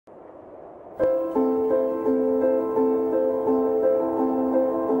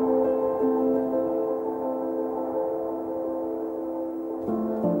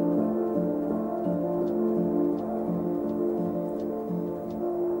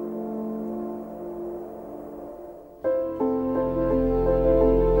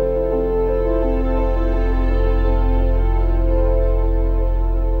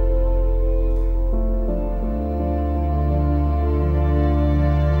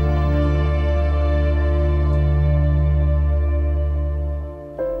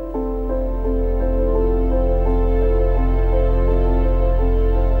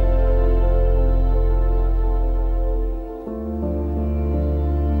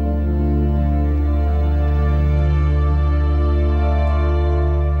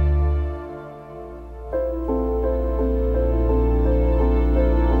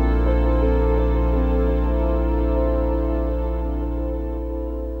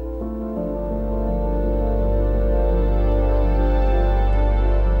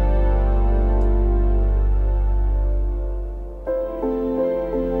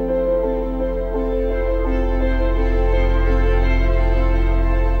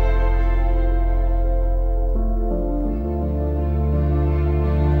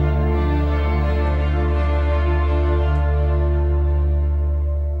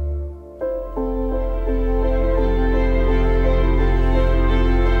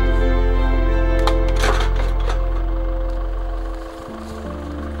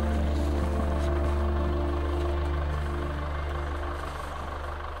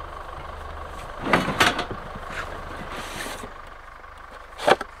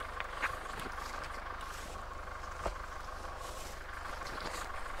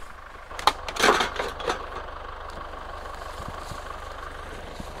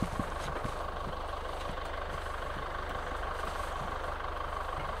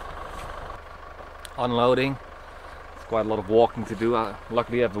unloading. It's quite a lot of walking to do.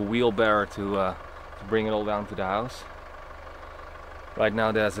 Luckily I have a wheelbarrow to bring it all down to the house. Right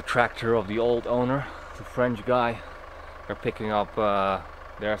now there's a tractor of the old owner, the French guy. They're picking up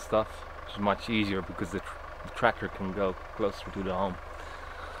their stuff, which is much easier because the tractor can go closer to the home.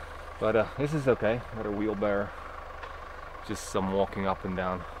 But this is okay. Got a wheelbarrow, just some walking up and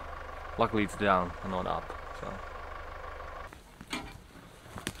down. Luckily it's down and not up. So.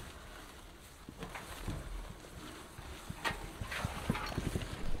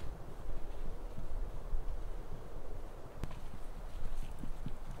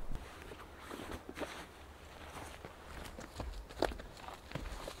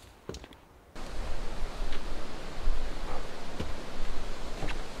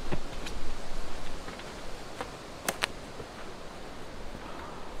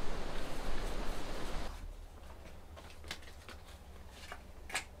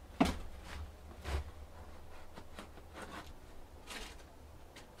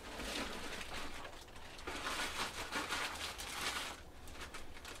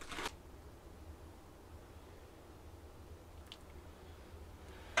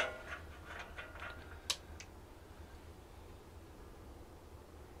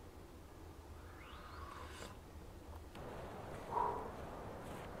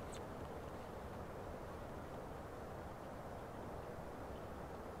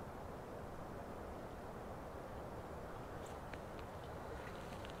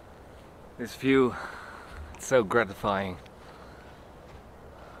 This view, it's so gratifying.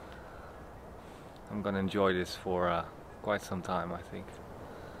 I'm gonna enjoy this for quite some time, I think.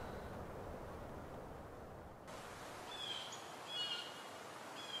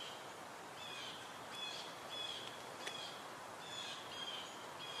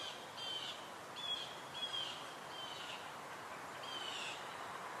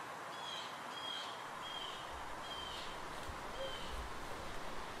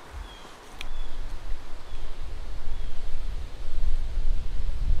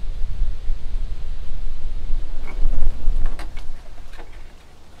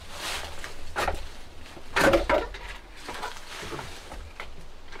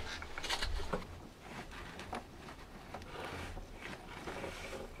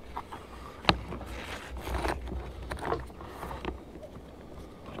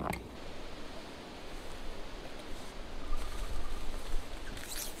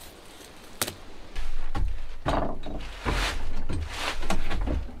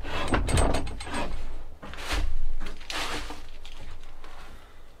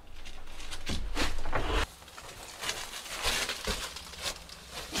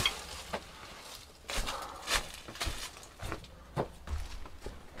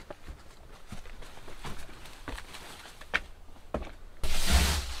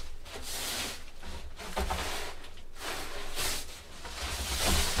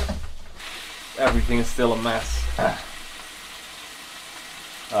 Everything is still a mess.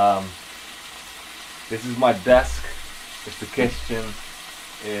 This is my desk, it's the kitchen,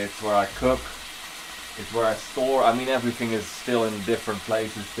 it's where I cook, it's where I store. I mean, everything is still in different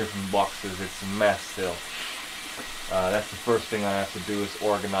places, different boxes. It's a mess still. That's the first thing I have to do, is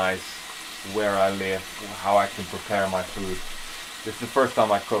organize where I live, how I can prepare my food. This is the first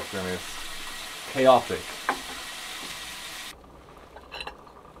time I cooked and it's chaotic.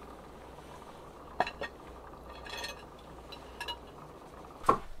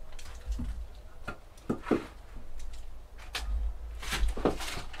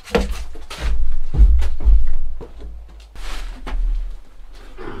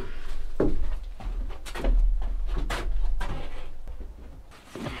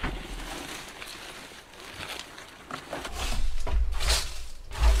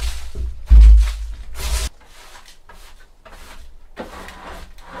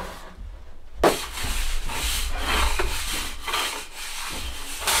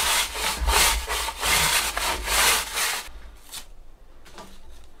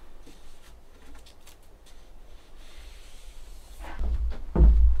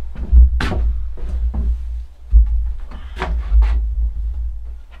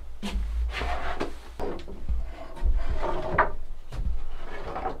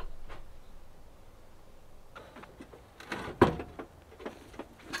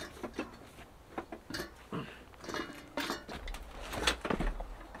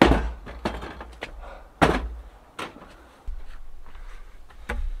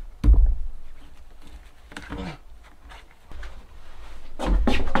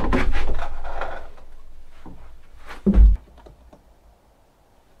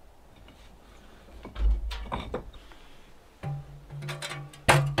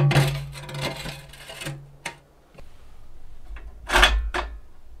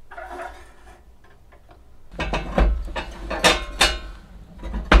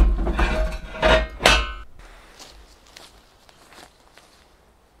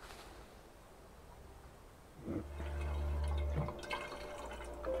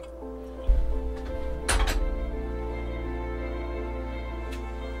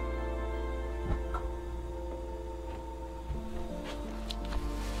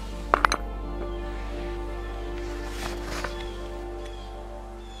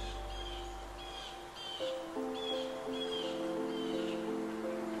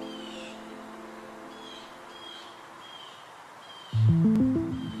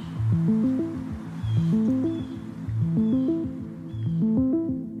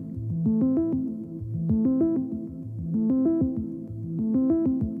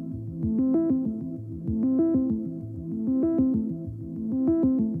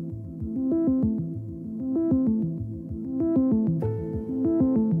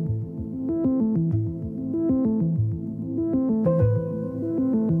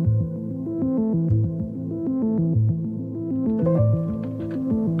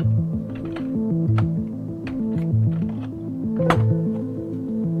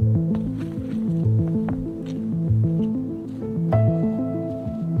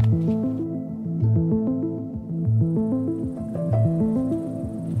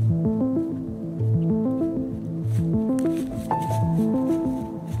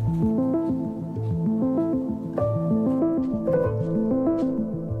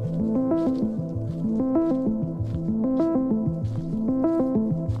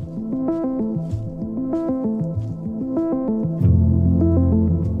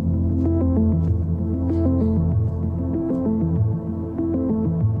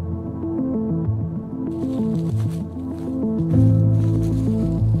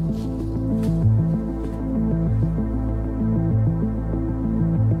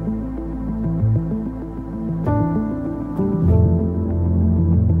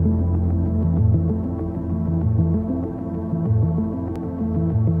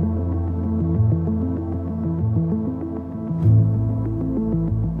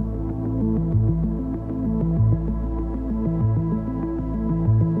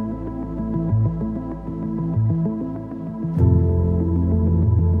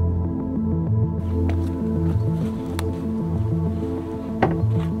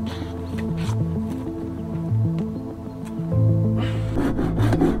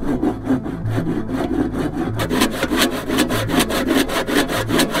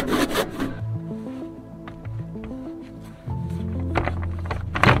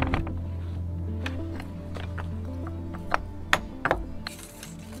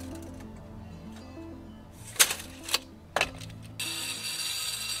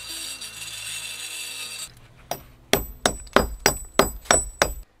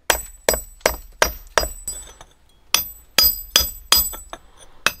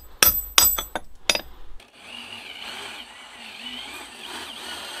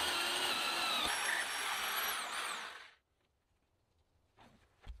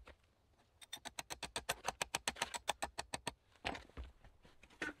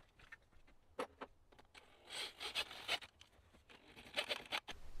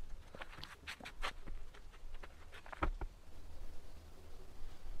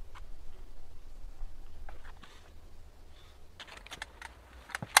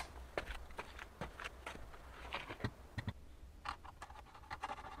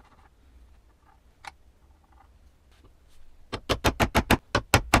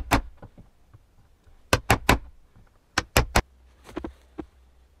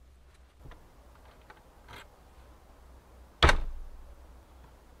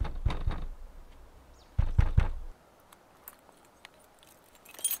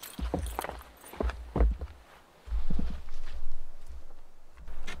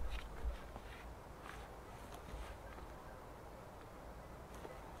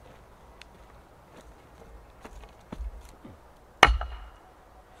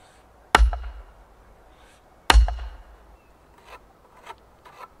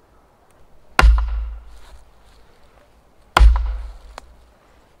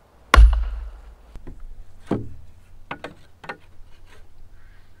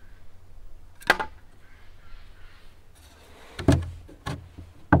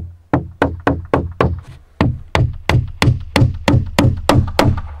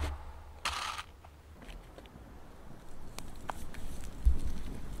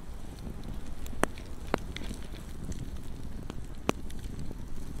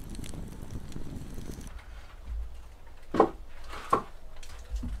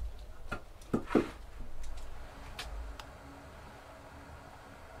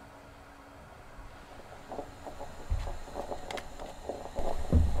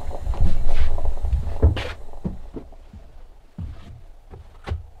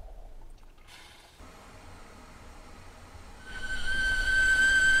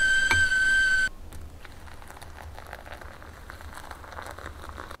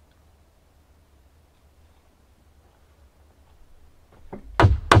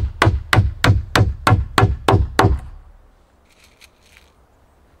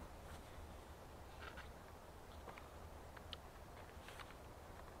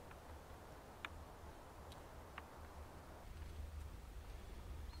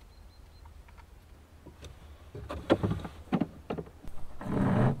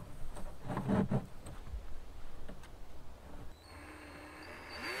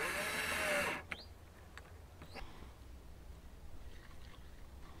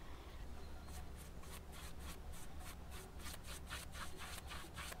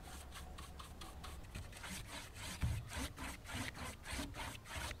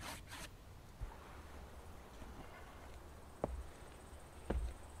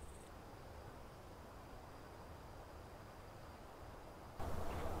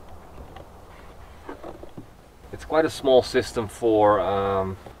 It's quite a small system for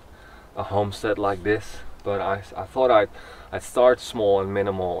a homestead like this, but I thought I'd start small and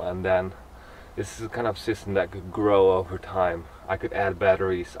minimal, and then this is the kind of system that could grow over time. I could add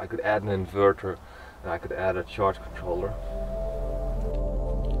batteries, I could add an inverter, and I could add a charge controller.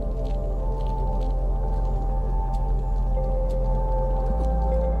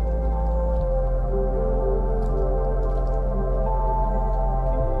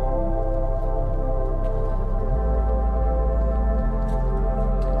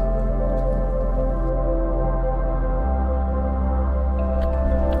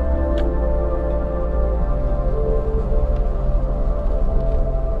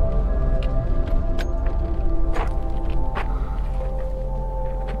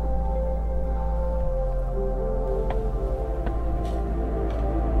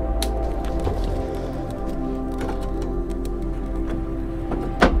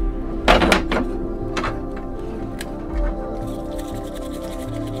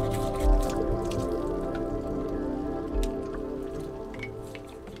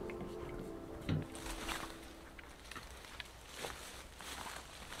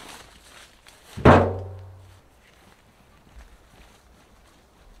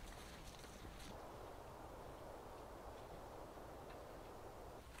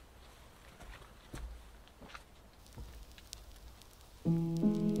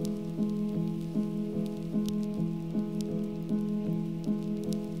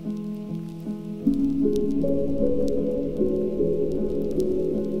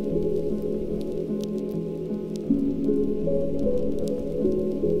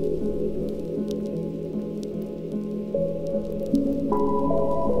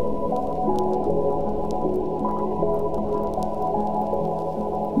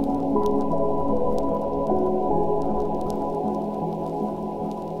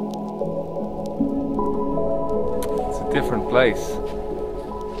 Different place.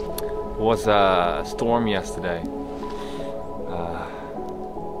 It was a storm yesterday.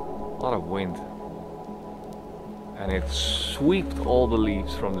 A lot of wind, and it swept all the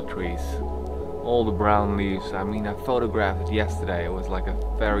leaves from the trees, all the brown leaves. I mean, I photographed it yesterday. It was like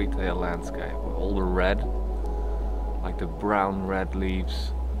a fairy tale landscape with all the red, like the brown red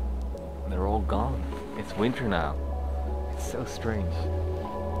leaves. They're all gone. It's winter now. It's so strange.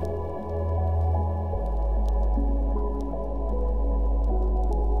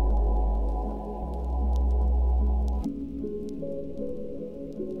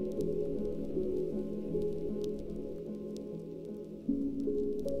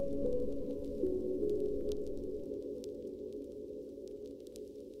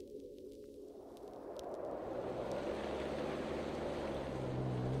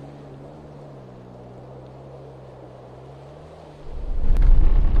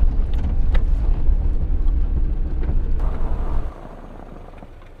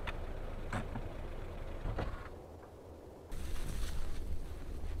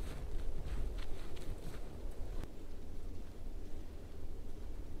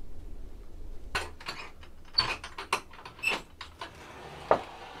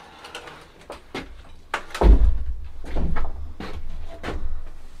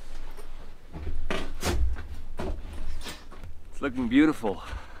 Looking beautiful.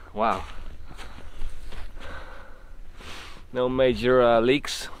 Wow. No major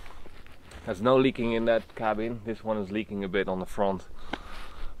leaks. There's no leaking in that cabin. This one is leaking a bit on the front,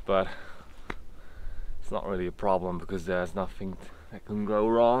 but it's not really a problem because there's nothing that can go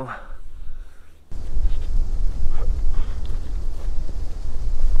wrong.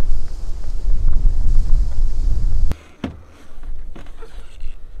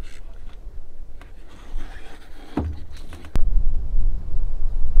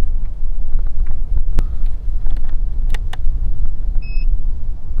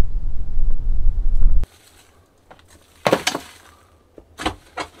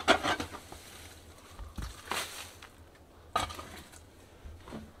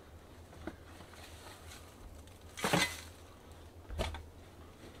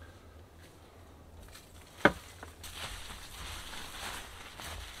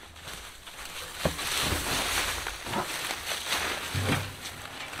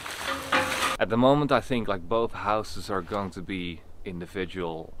 At the moment, I think like both houses are going to be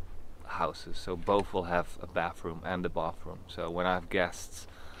individual houses, so both will have a bathroom and a bathroom. So when I have guests,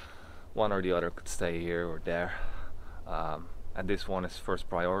 one or the other could stay here or there. And this one is first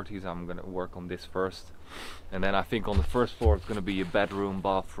priorities. I'm gonna work on this first, and then I think on the first floor it's gonna be a bedroom,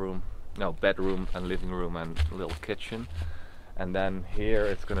 bathroom, no, bedroom and living room and a little kitchen, and then here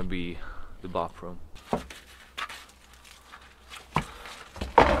it's gonna be the bathroom.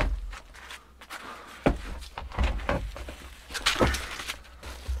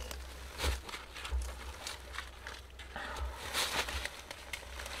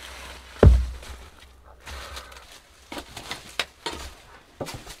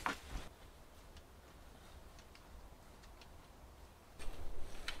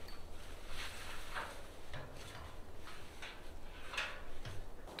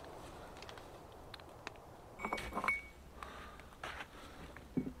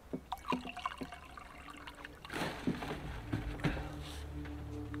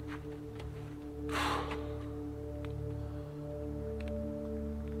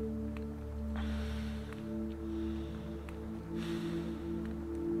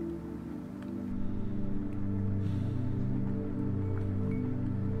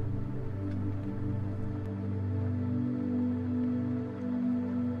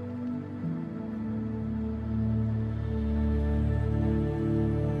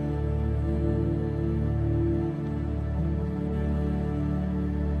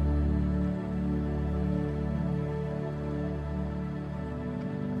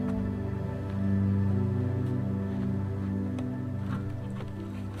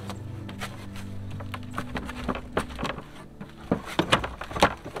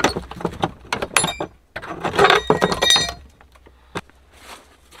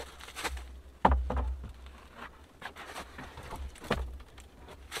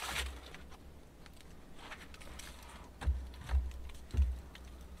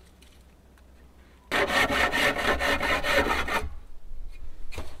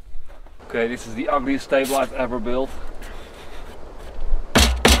 Okay, this is the ugliest table I've ever built.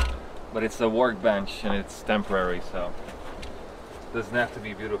 But it's a workbench and it's temporary, so it doesn't have to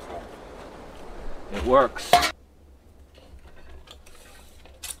be beautiful. It works.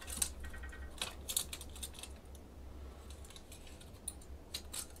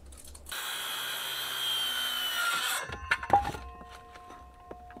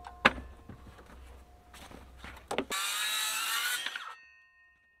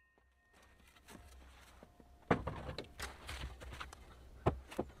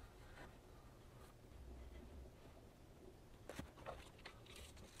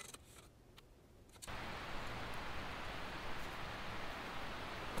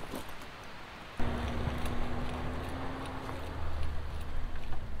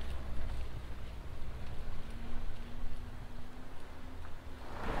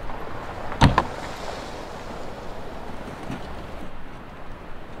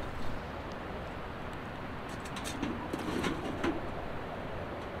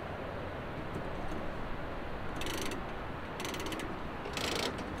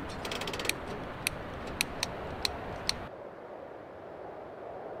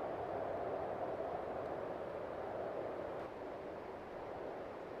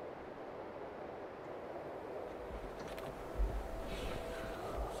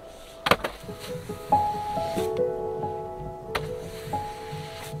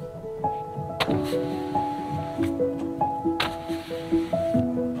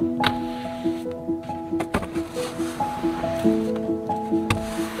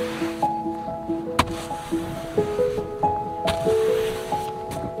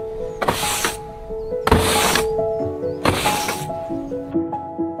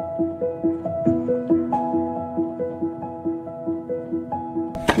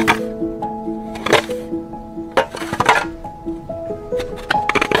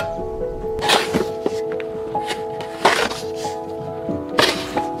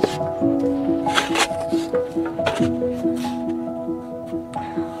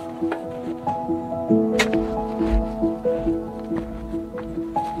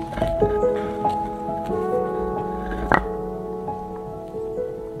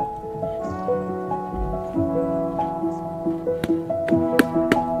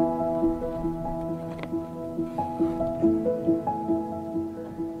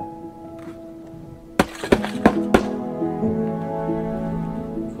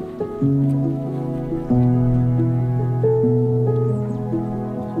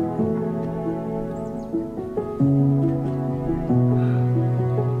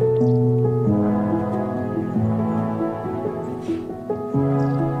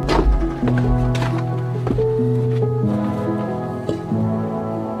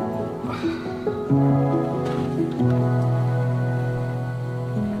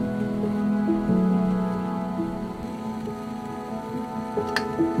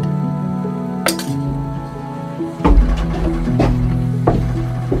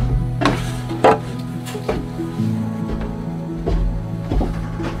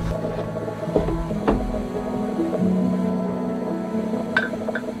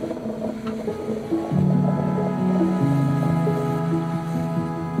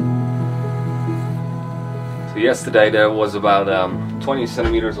 Yesterday there was about 20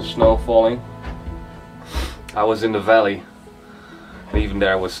 centimeters of snow falling. I was in the valley and even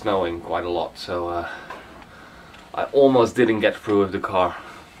there was snowing quite a lot, so I almost didn't get through with the car.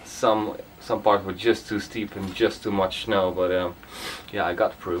 Some parts were just too steep and just too much snow, but yeah, I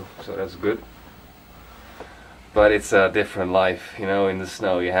got through, so that's good. But it's a different life, you know. In the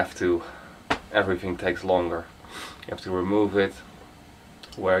snow you have to, everything takes longer. You have to remove it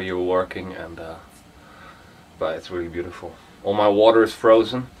where you're working, and but it's really beautiful. All my water is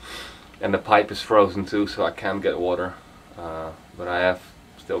frozen and the pipe is frozen too, so I can't get water, but I have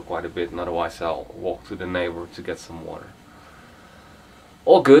still quite a bit, and otherwise I'll walk to the neighbor to get some water.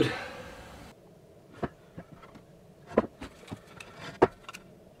 All good.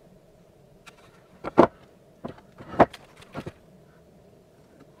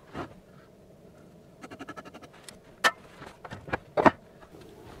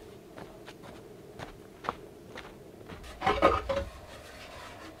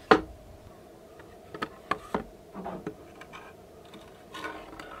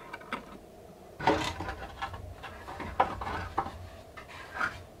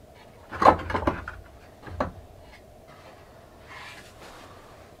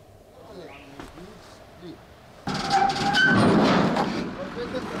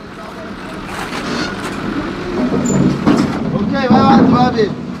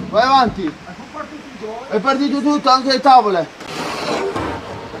 Vai avanti. È partito tutto, anche le tavole.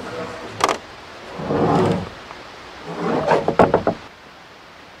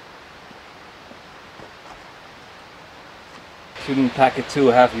 shouldn't pack it too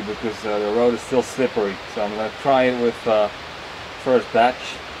heavy because the road is still slippery. So I'm going to try it with first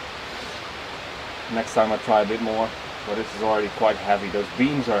batch. Next time I try a bit more, but this is already quite heavy. Those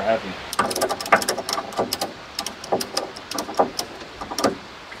beams are heavy.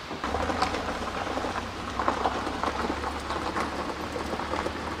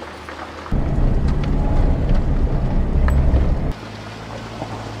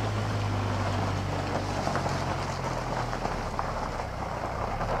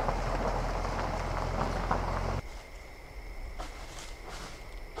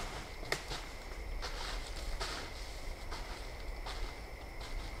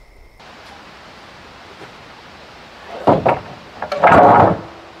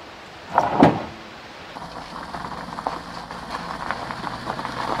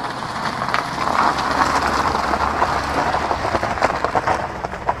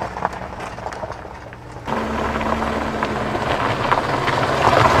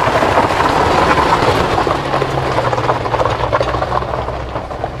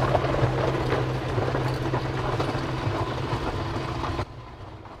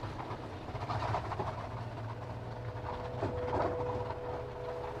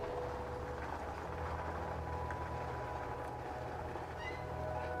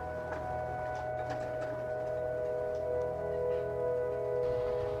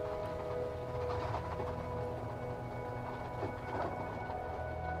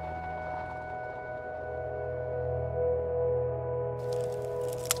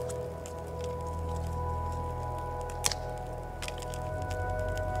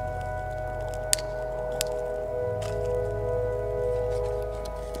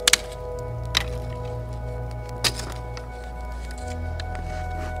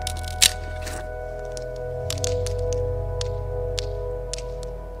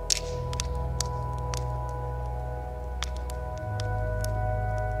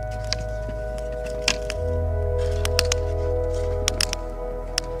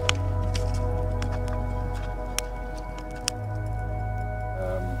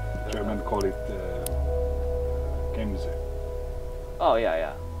 German call it Gemse. Oh yeah,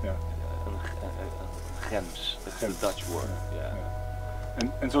 yeah. Yeah. Gems. That's Gems. the Dutch word. Yeah.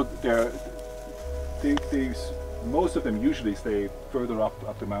 And so most of them usually stay further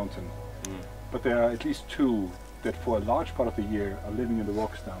up the mountain, but there are at least two that for a large part of the year are living in the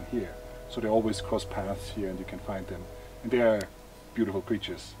rocks down here. So they always cross paths here, and you can find them, and they are beautiful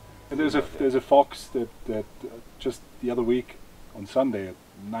creatures. And there's a fox that just the other week on Sunday at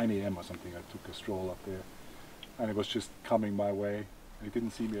 9 a.m. or something, I took a stroll up there, and it was just coming my way, and it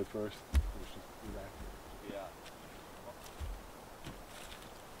didn't see me at first. It was just relaxed. Yeah.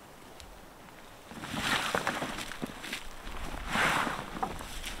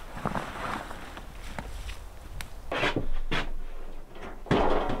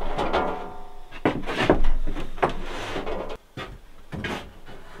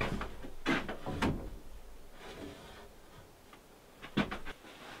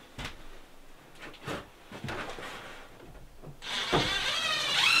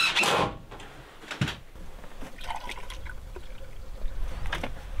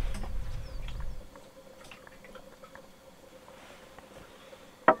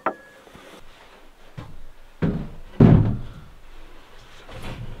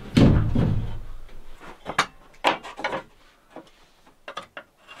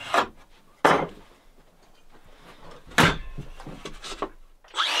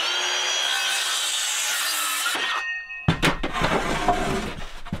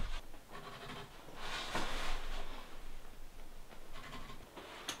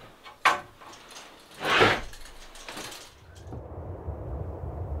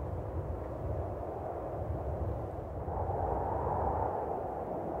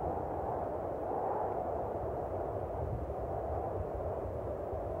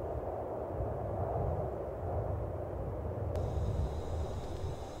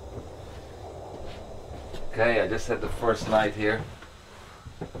 Okay, I just had the first night here.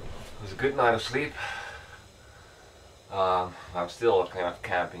 It was a good night of sleep. I'm still kind of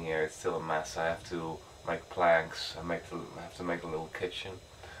camping here. It's still a mess. I have to make planks. I have to make a little kitchen,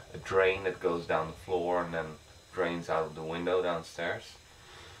 a drain that goes down the floor and then drains out of the window downstairs,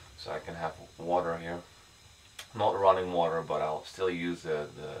 so I can have water here. Not running water, but I'll still use the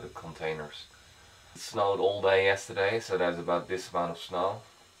containers. It snowed all day yesterday, so there's about this amount of snow,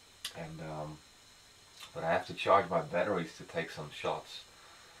 and but I have to charge my batteries to take some shots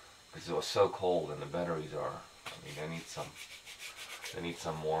because it was so cold, and the batteries are, I mean, they need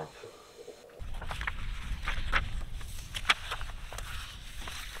some warmth.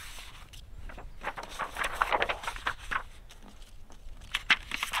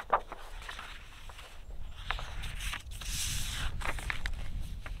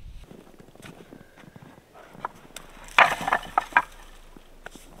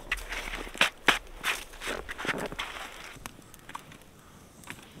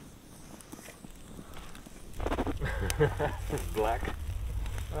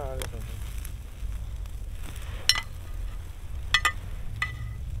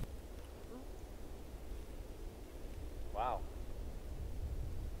 Wow.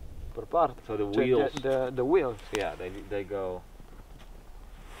 Per parte. So the Cioè, wheels, the wheels. yeah, they go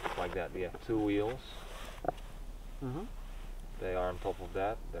like that. We have two wheels. Mhm. They are on top of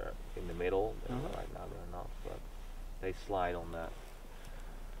that. They're in the middle. Mhm. Right now they're not, but they slide on that.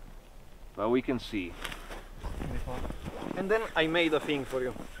 But we can see And then I made a thing for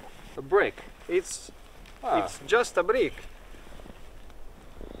you. a brick. It's Ah, it's just a brick.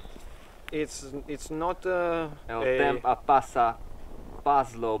 It's not El a, tempo passa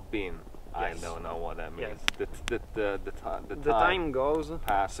paslo bin. I Yes. don't know what that means. Yes. The time goes,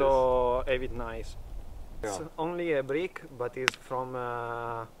 passes. so have it nice. It's Yeah. only a brick, but it's from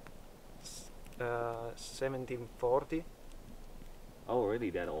 1740. Oh,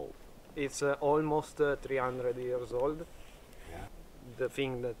 really? That old? It's almost 300 years old. Yeah. The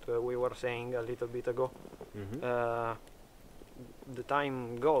thing that we were saying a little bit ago. The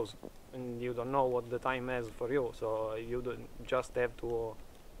time goes, and you don't know what the time has for you, so you don't just have to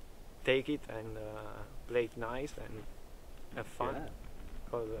take it and play it nice and have fun. Yeah.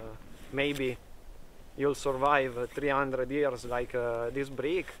 Because maybe you'll survive 300 years like this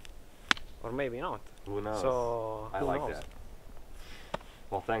brick, or maybe not. Who knows? So I who like knows? that.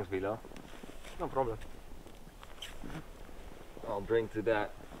 Well, thanks, Vilo. No problem. I'll drink to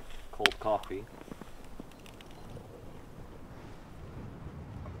that cold coffee.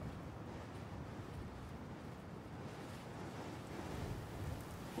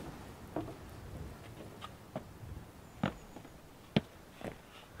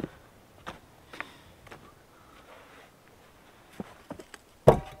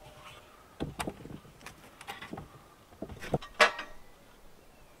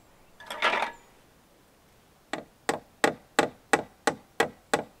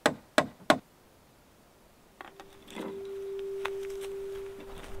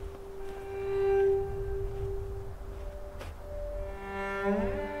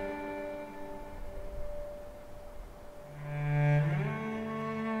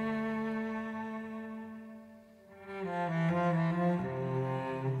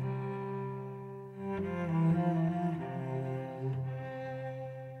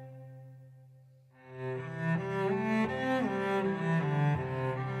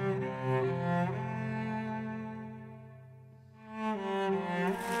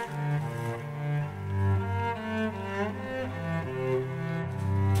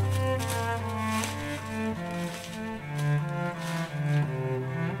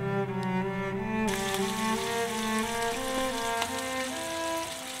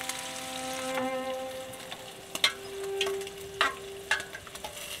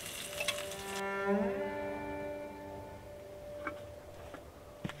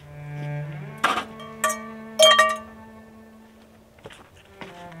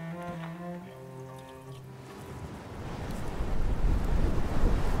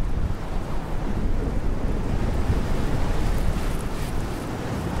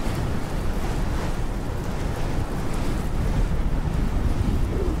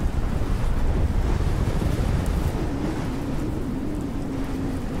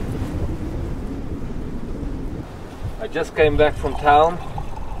 I just came back from town.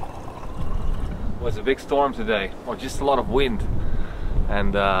 It was a big storm today, or just a lot of wind.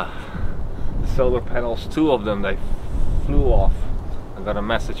 And the solar panels, two of them, they flew off. I got a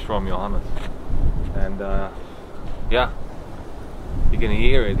message from Johannes. And yeah, you can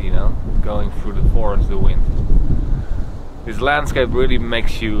hear it, you know, going through the forest, the wind. This landscape really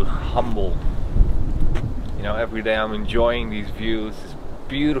makes you humble. You know, every day I'm enjoying these views, this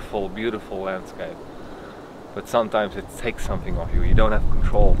beautiful, beautiful landscape. But sometimes it takes something of you. You don't have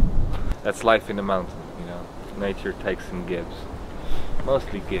control. That's life in the mountain, you know. Nature takes and gives.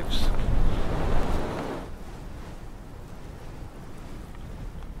 Mostly gives.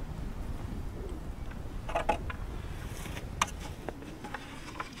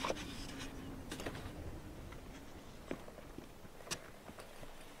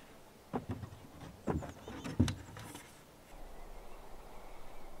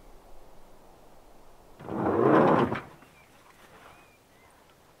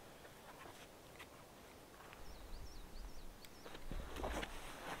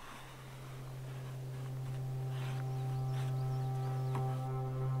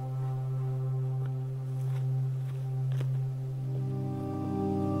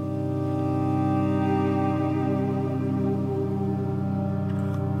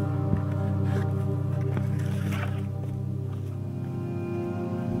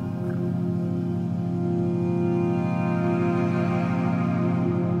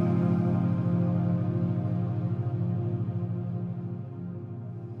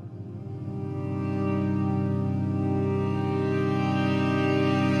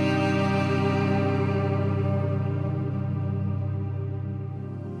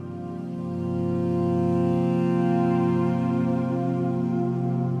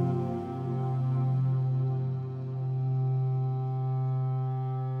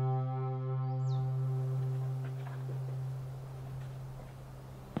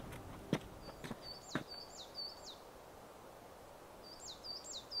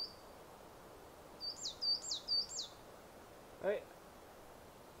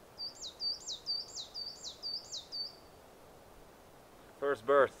 First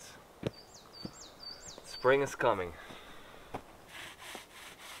bursts. Spring is coming.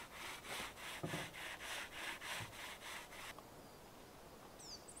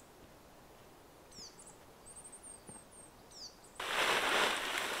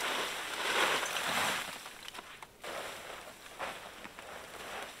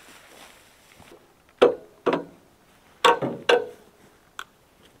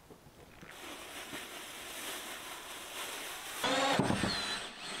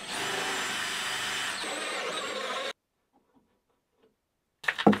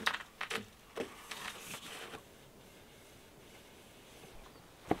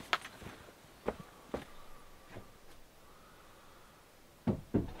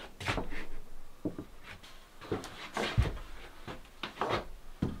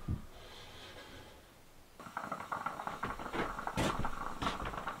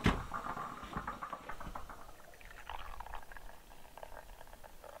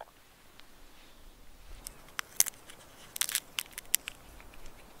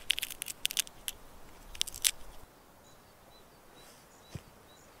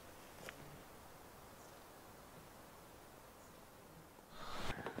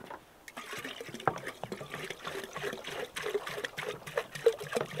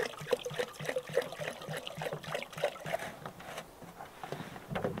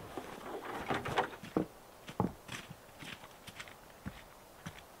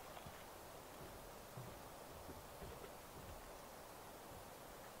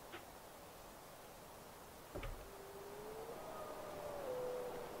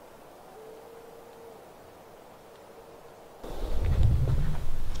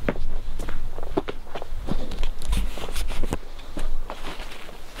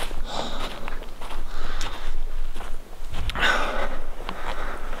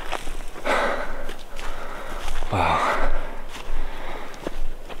 Wow.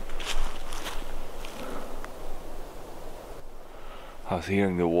 I was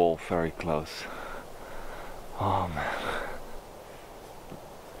hearing the wolf very close. Oh man.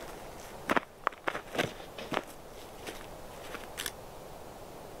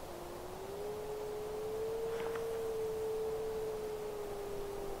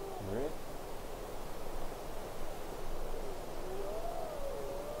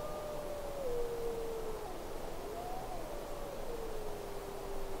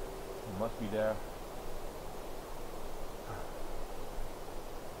 Must be there.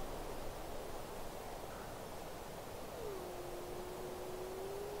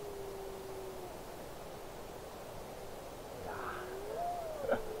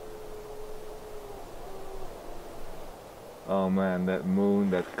 Oh man, that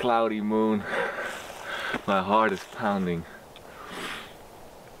moon, that cloudy moon. My heart is pounding.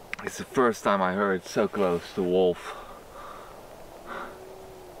 It's the first time I heard so close the wolf.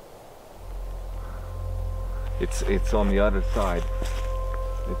 It's on the other side.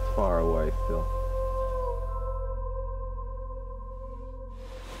 It's far away still.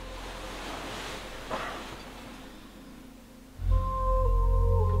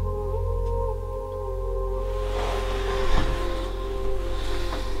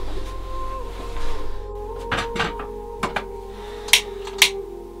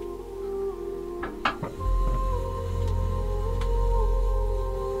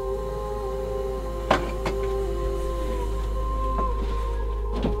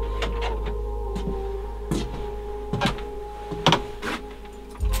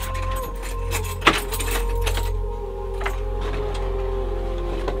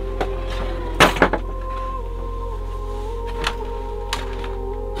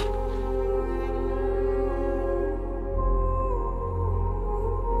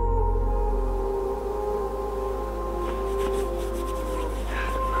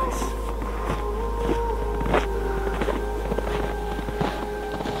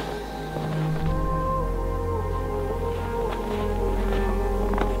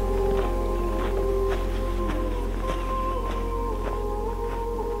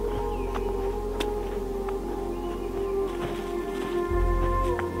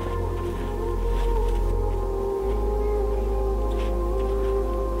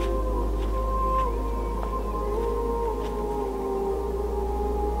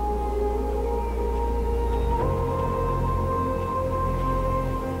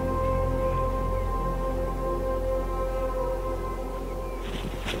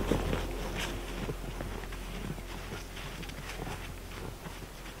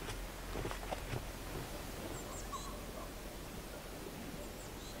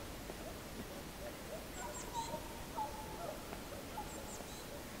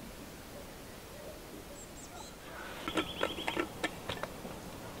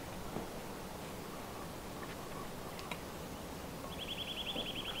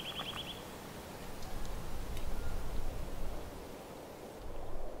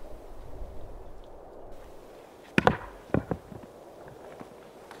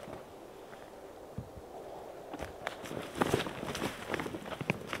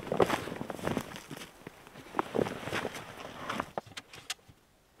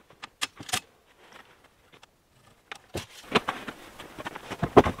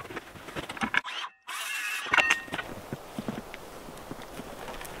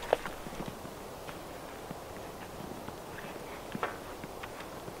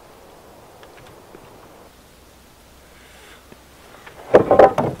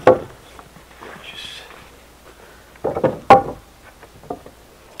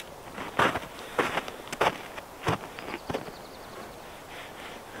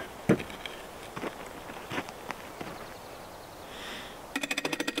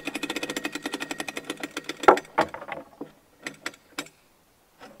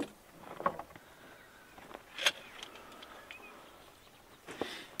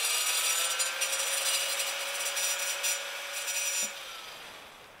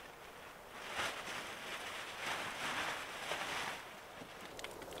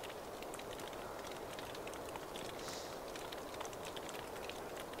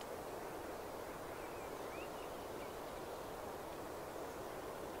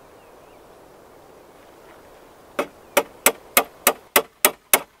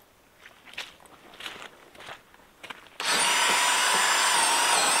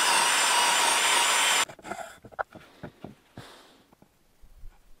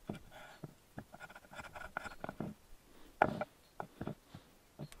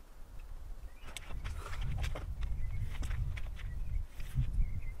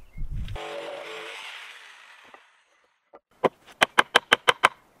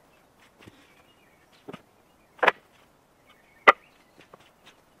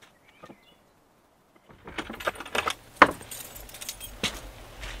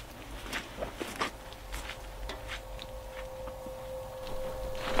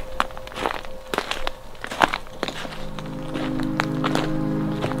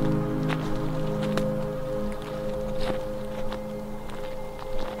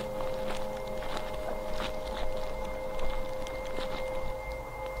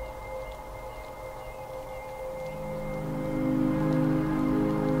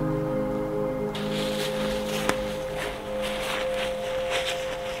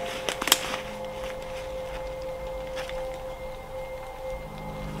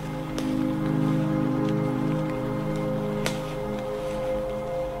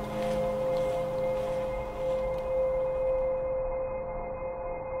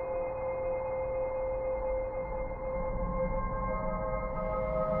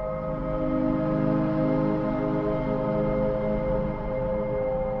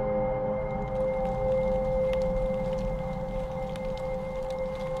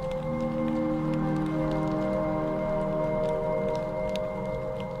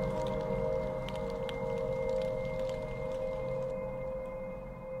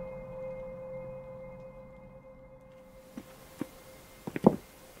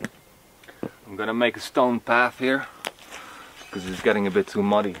 gonna make a stone path here because it's getting a bit too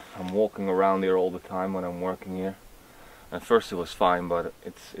muddy. I'm walking around here all the time when I'm working here. At first it was fine, but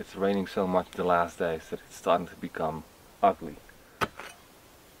it's raining so much the last days that it's starting to become ugly.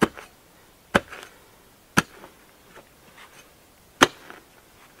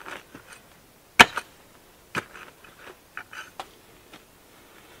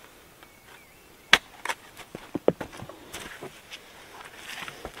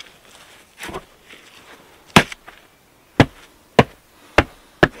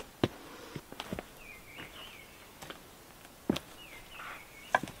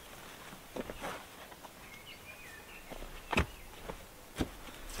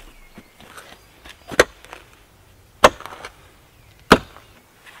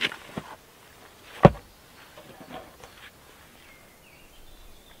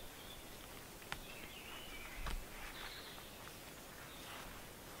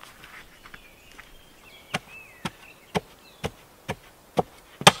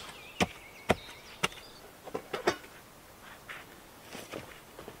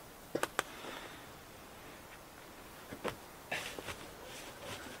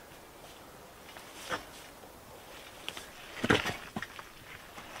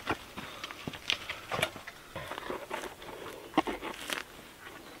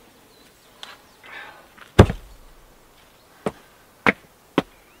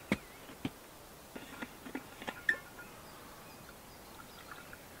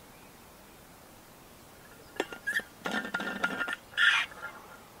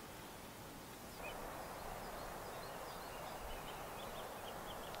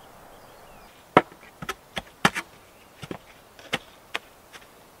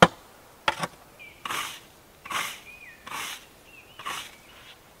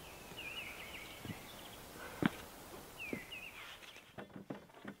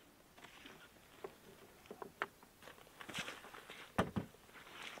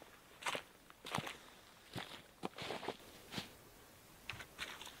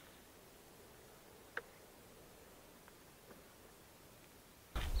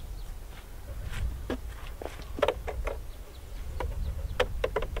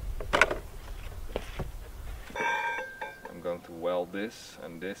 To weld this,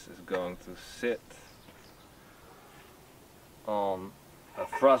 and this is going to sit on a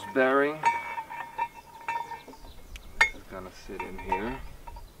thrust bearing. It's gonna sit in here,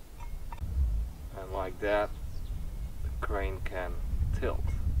 and like that the crane can tilt.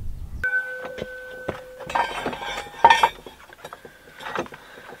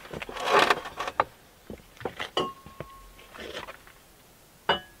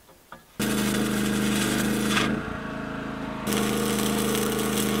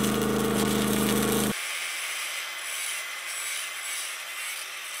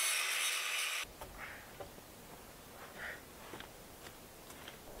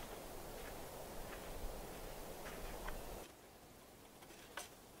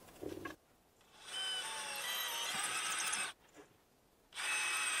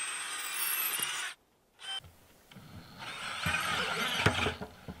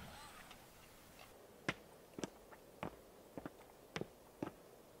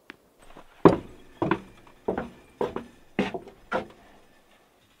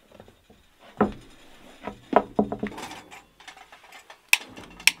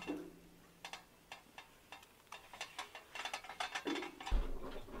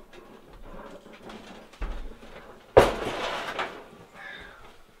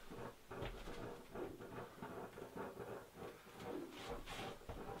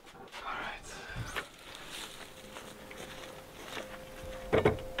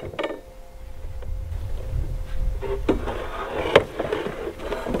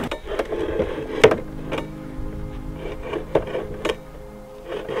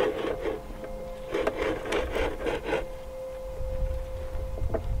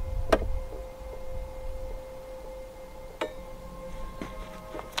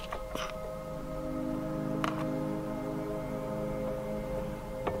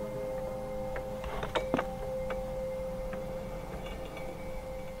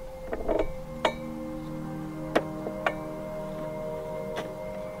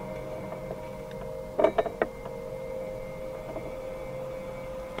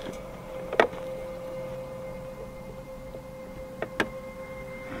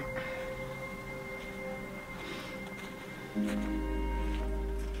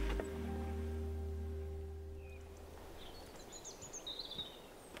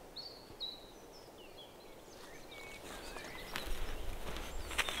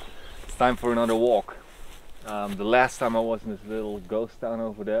 Time for another walk. The last time I was in this little ghost town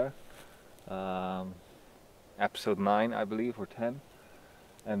over there, episode 9 I believe, or 10.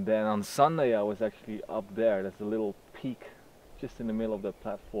 And then on Sunday I was actually up there. There's a little peak just in the middle of the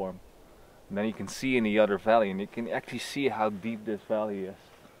platform. And then you can see in the other valley, and you can actually see how deep this valley is.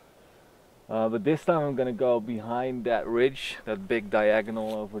 But this time I'm gonna go behind that ridge, that big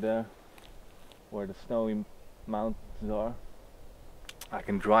diagonal over there, where the snowy mountains are. I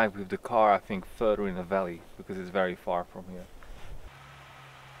can drive with the car, I think, further in the valley because it's very far from here.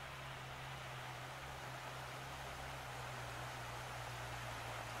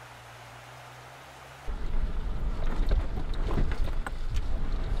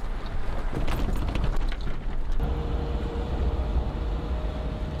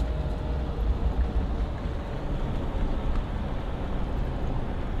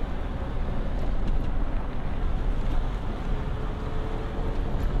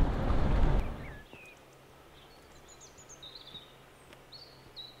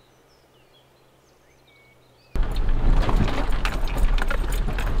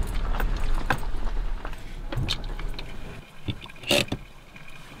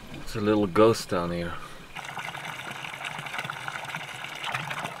 It's a little ghost down here.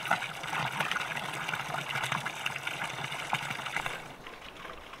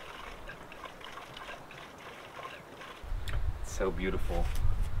 It's so beautiful.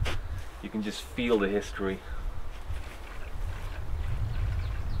 You can just feel the history.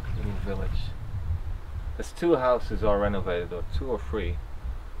 Little village. There's 2 houses are renovated, or 2 or 3,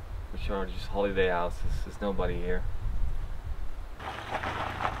 which are just holiday houses. There's nobody here.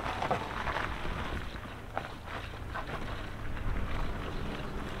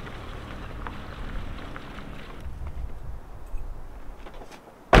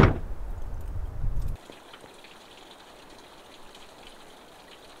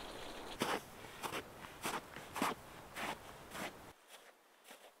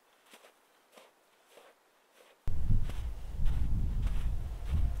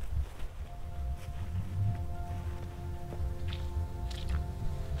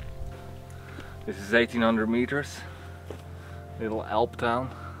 This is 1800 meters, little Alp town,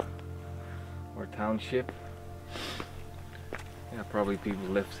 or township. Yeah, probably people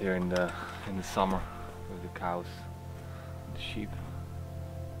lived here in the summer with the cows, the sheep.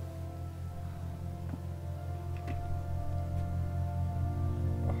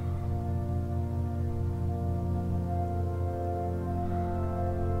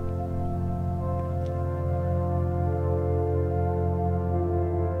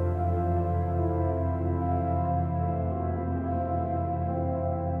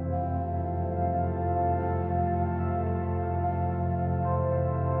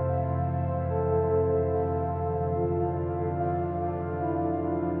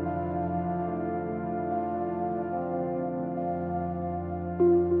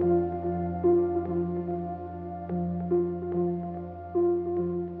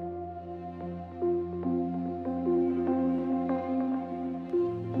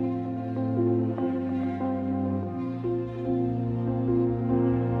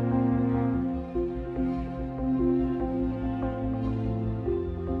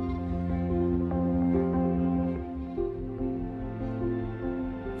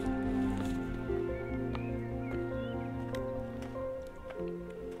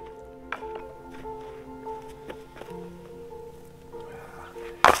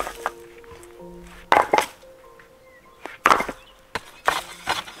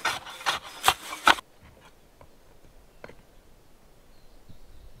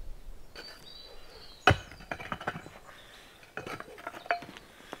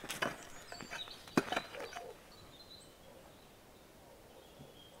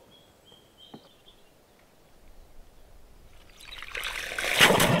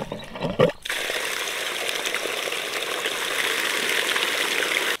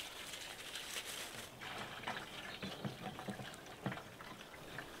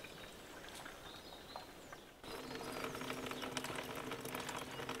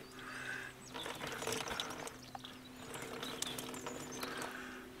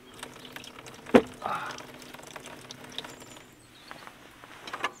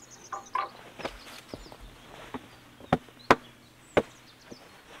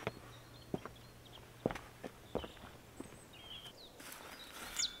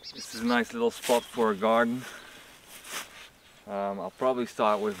 This is a nice little spot for a garden. I'll probably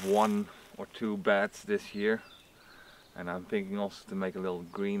start with 1 or 2 beds this year, and I'm thinking also to make a little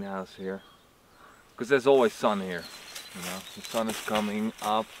greenhouse here, because there's always sun here. You know, the sun is coming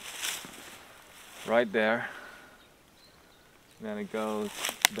up right there, and then it goes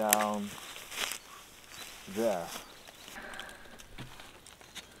down there.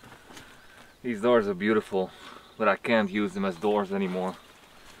 These doors are beautiful, but I can't use them as doors anymore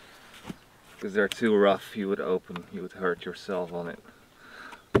because they're too rough. You would hurt yourself on it.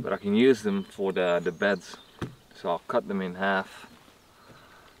 But I can use them for the beds, so I'll cut them in half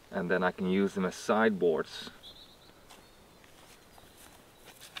and then I can use them as sideboards.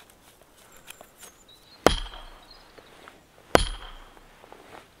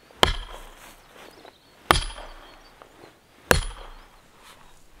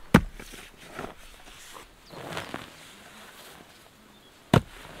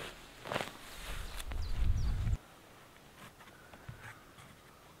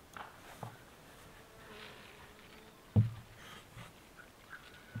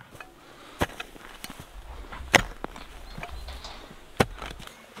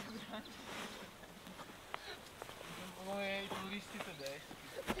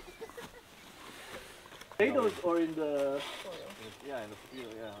 Potatoes or in the Foil. yeah, in the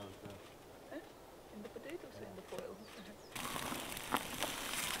field, yeah. In the potatoes or in the foil?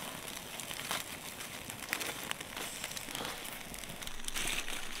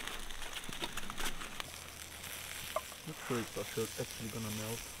 Not sure it's actually gonna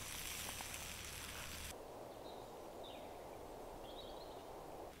melt.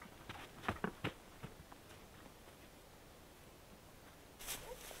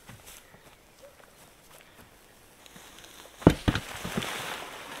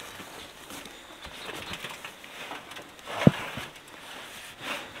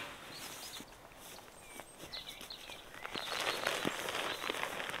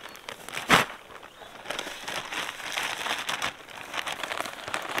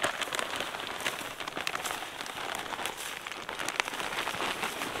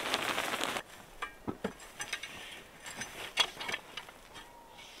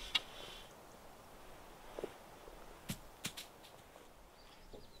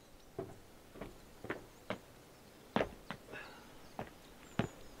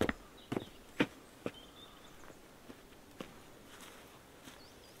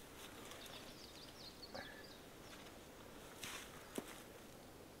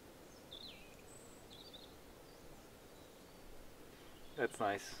 That's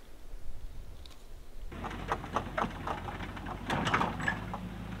nice.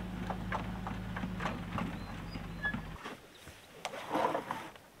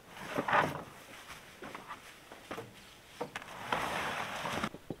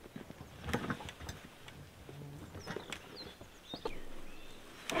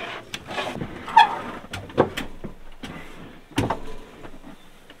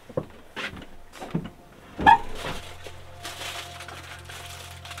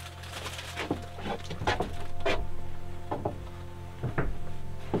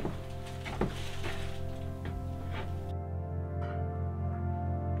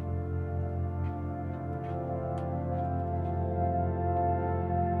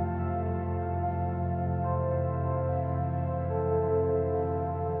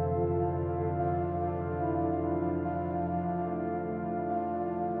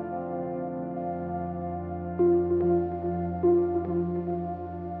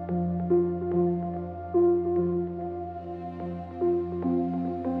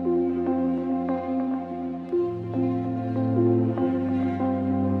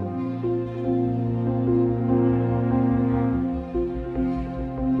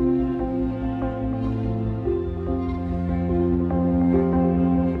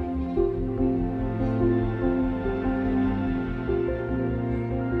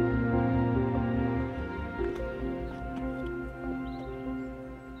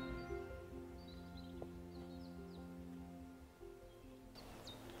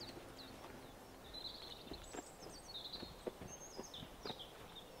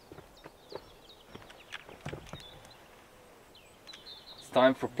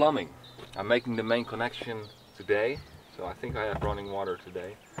 Time for plumbing. I'm making the main connection today, so I think I have running water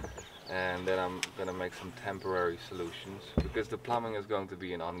today, and then I'm gonna make some temporary solutions because the plumbing is going to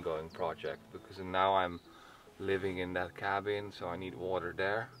be an ongoing project, because now I'm living in that cabin, so I need water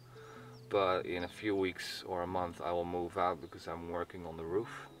there, but in a few weeks or a month I will move out because I'm working on the roof,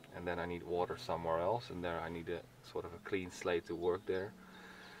 and then I need water somewhere else, and there I need a sort of a clean slate to work there.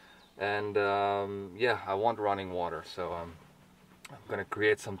 And yeah, I want running water, so I'm going to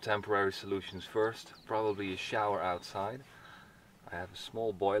create some temporary solutions first, probably a shower outside. I have a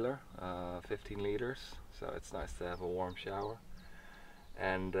small boiler, 15 liters, so it's nice to have a warm shower.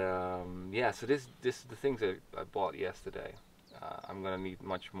 And yeah, so this is the things that I bought yesterday. I'm going to need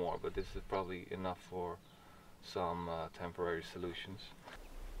much more, but this is probably enough for some temporary solutions.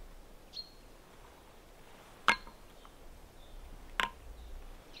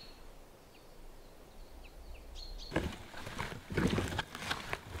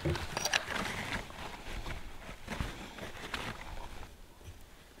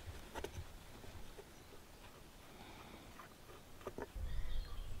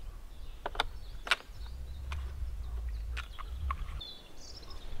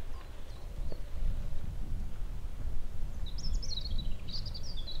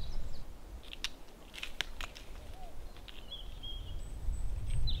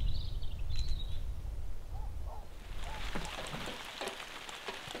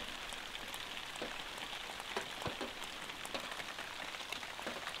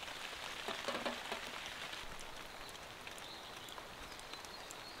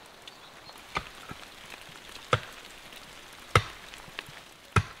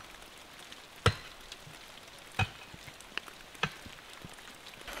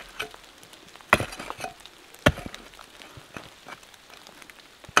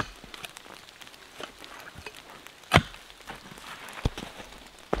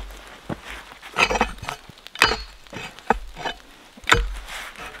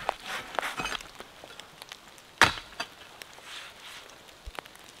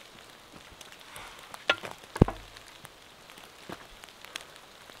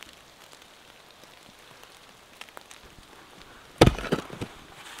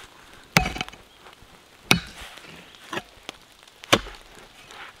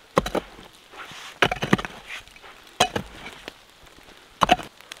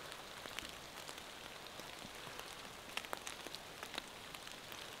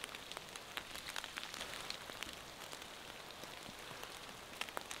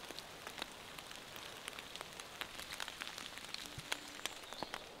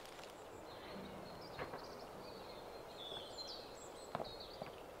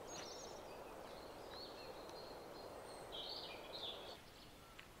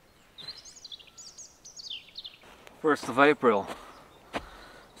 1st of April.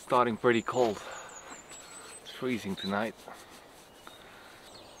 Starting pretty cold. It's freezing tonight.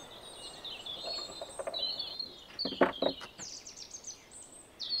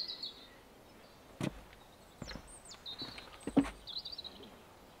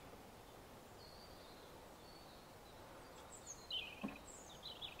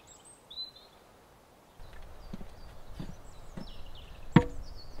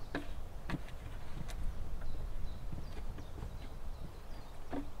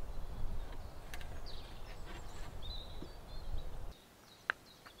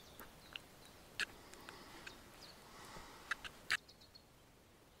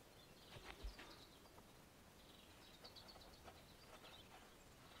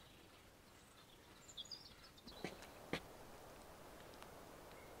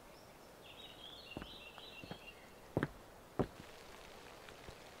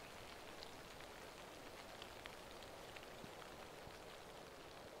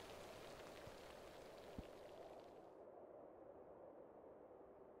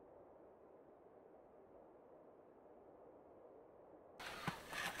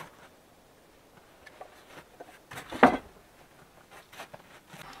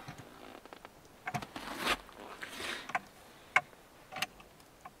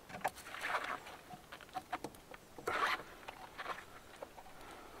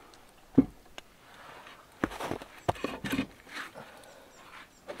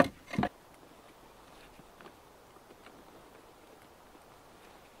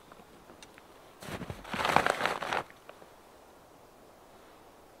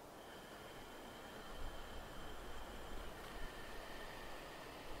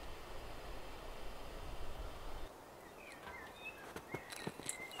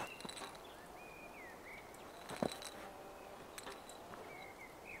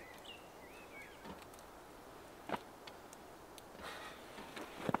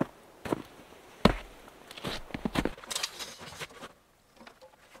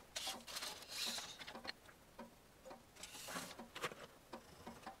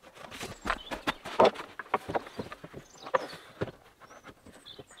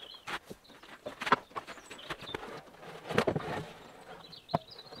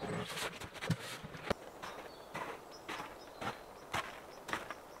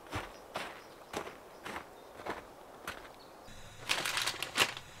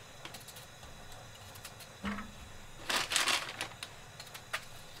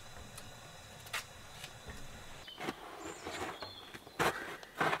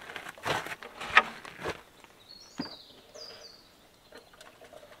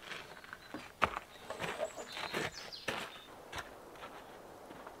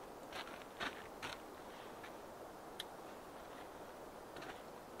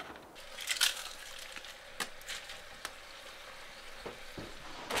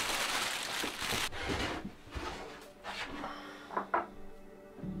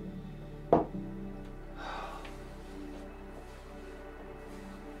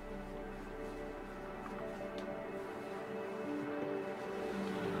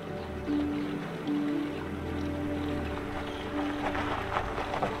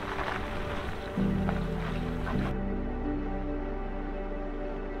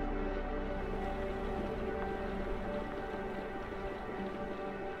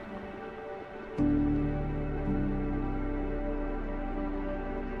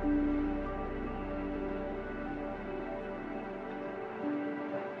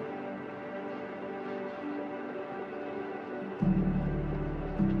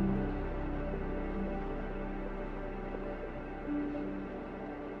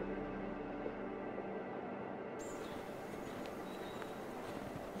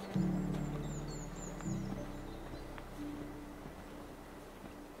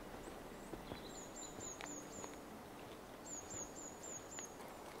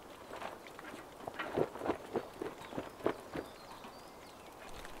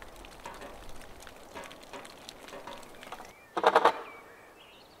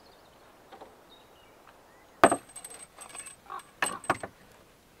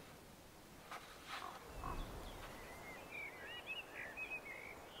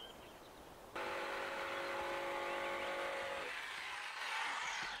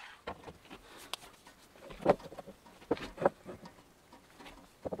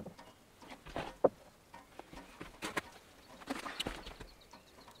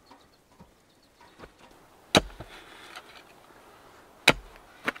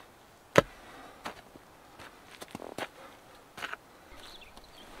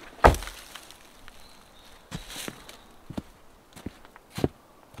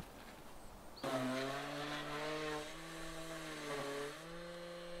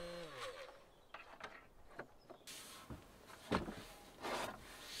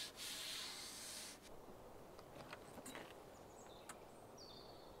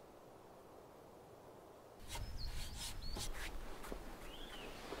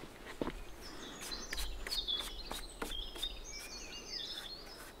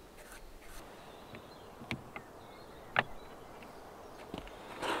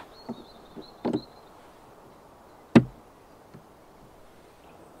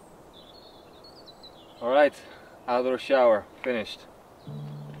 Alright, outdoor shower finished.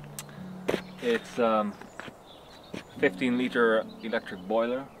 It's 15-liter electric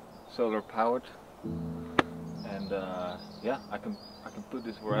boiler, solar powered, and yeah, I can put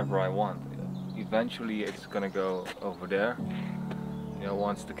this wherever I want. Eventually it's gonna go over there. You know,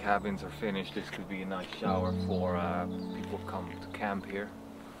 once the cabins are finished, this could be a nice shower for people who come to camp here.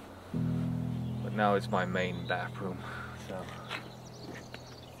 But now it's my main bathroom, so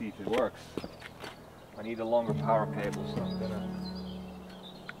let's see if it works. I need a longer power cable, so I'm gonna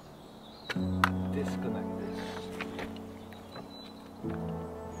disconnect this.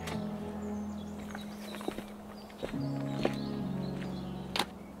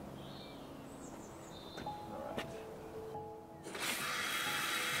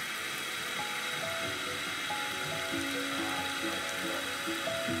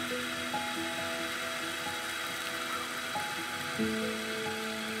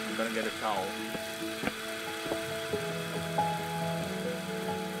 I'm gonna get a towel.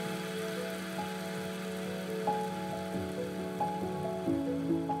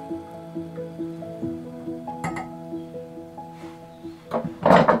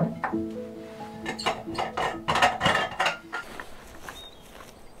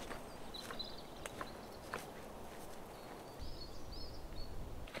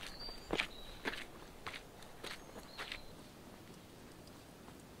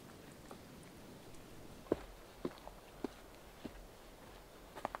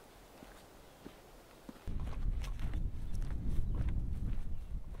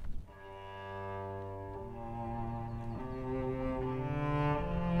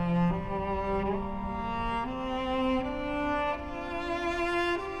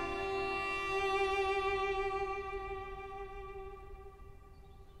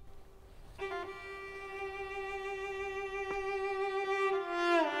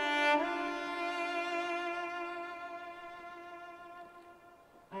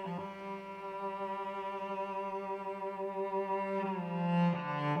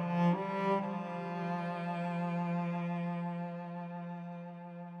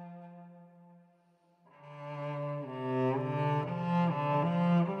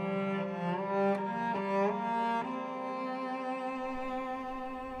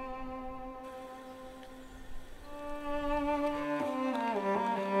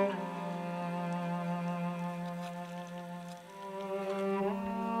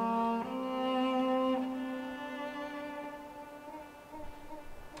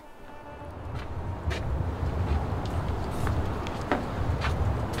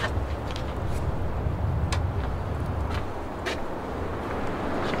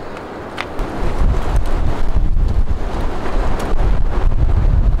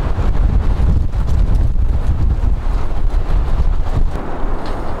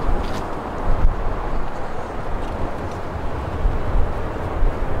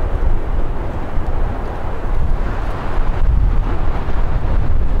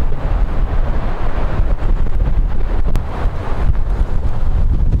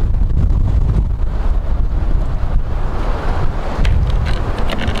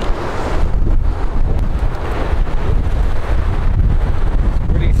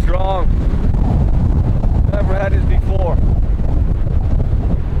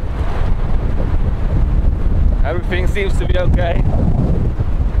 Everything seems to be okay.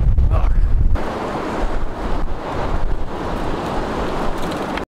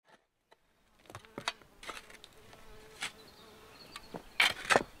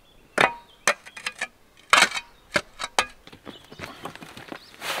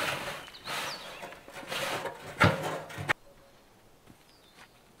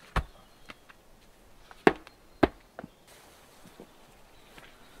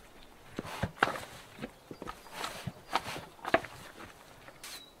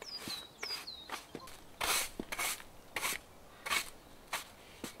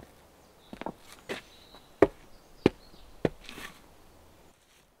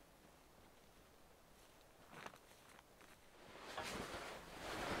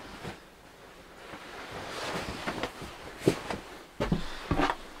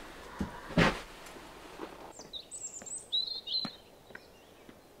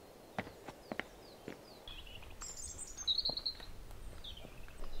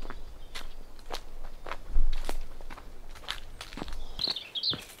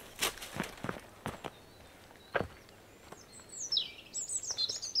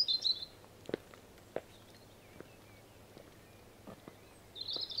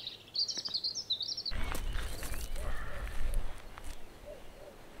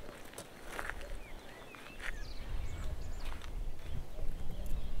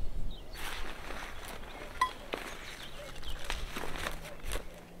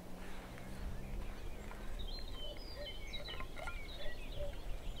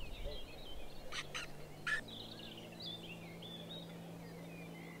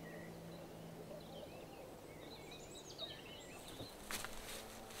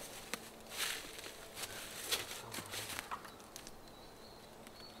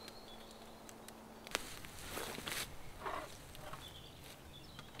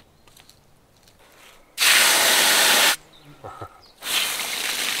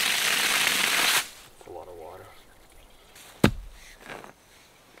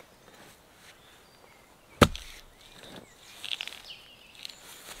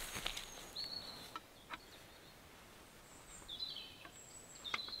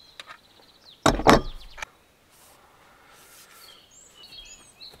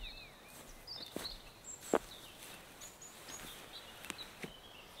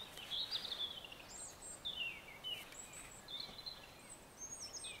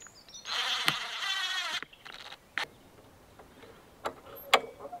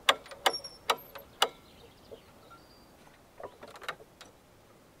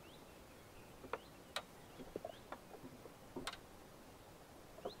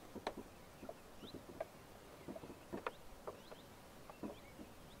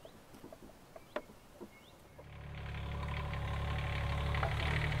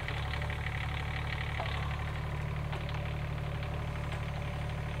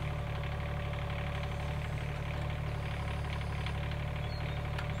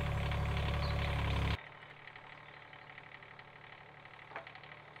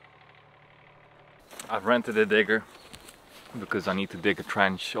 I've rented a digger because I need to dig a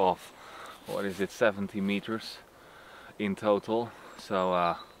trench of, what is it, 70 meters in total,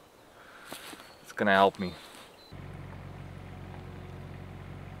 so it's gonna help me.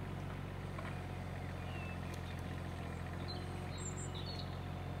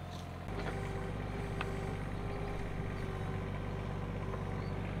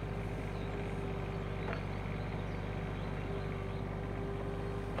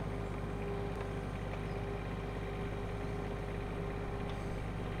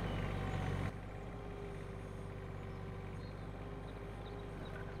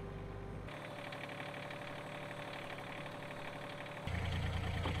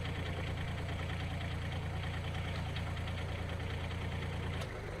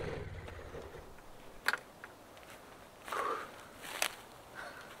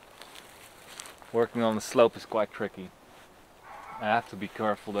 Working on the slope is quite tricky. I have to be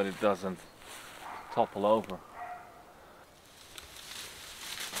careful that it doesn't topple over.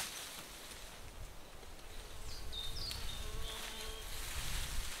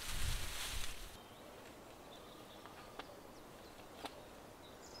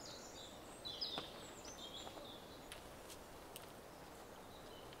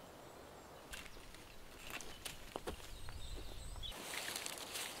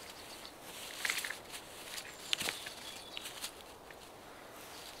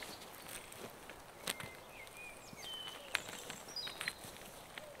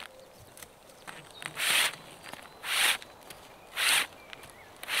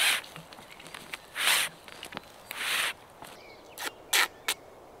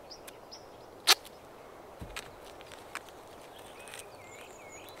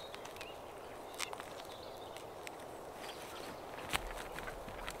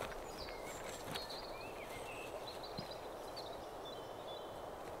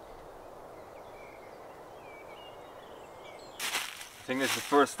 I think this is the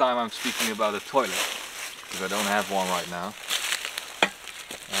first time I'm speaking about a toilet, because I don't have one right now.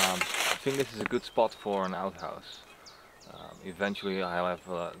 I think this is a good spot for an outhouse. Eventually I'll have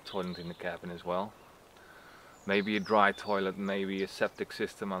a toilet in the cabin as well. Maybe a dry toilet, maybe a septic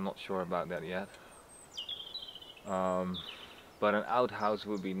system, I'm not sure about that yet. But an outhouse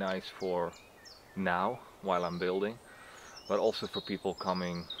would be nice for now, while I'm building, but also for people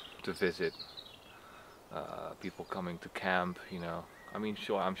coming to visit, people coming to camp, you know. I mean,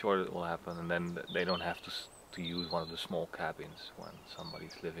 sure, I'm sure it will happen, and then they don't have to use one of the small cabins when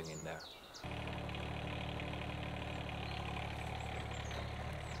somebody's living in there.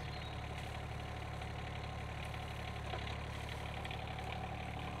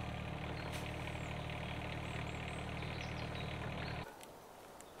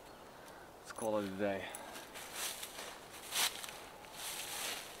 Let's call it a day.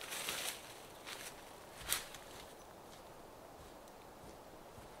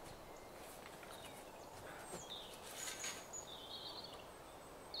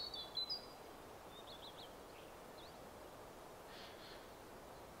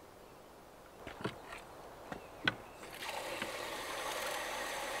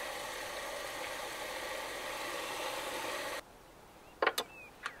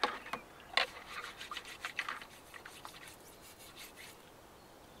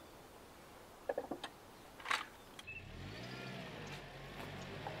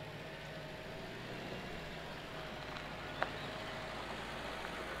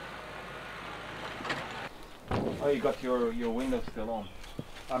 Oh, you got your window still on.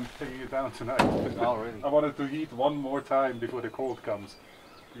 I'm taking it down tonight. Oh, really? I wanted to heat one more time before the cold comes,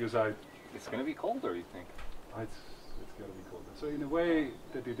 because It's gonna be colder, you think? it's gotta be colder. So in a way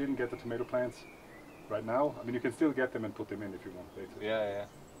that you didn't get the tomato plants right now, I mean, you can still get them and put them in if you want later. Yeah.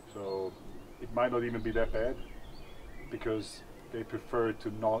 So it might not even be that bad, because they prefer to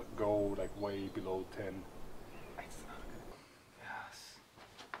not go like way below 10. It's not good. Yes.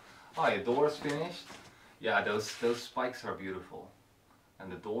 Oh, your door's finished. Yeah, those spikes are beautiful,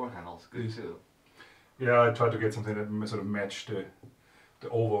 and the door handle's good too. Yeah, I tried to get something that sort of matched the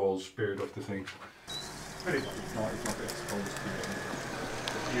overall spirit of the thing. But it's not exposed to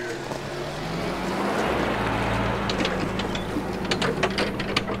anything. Here.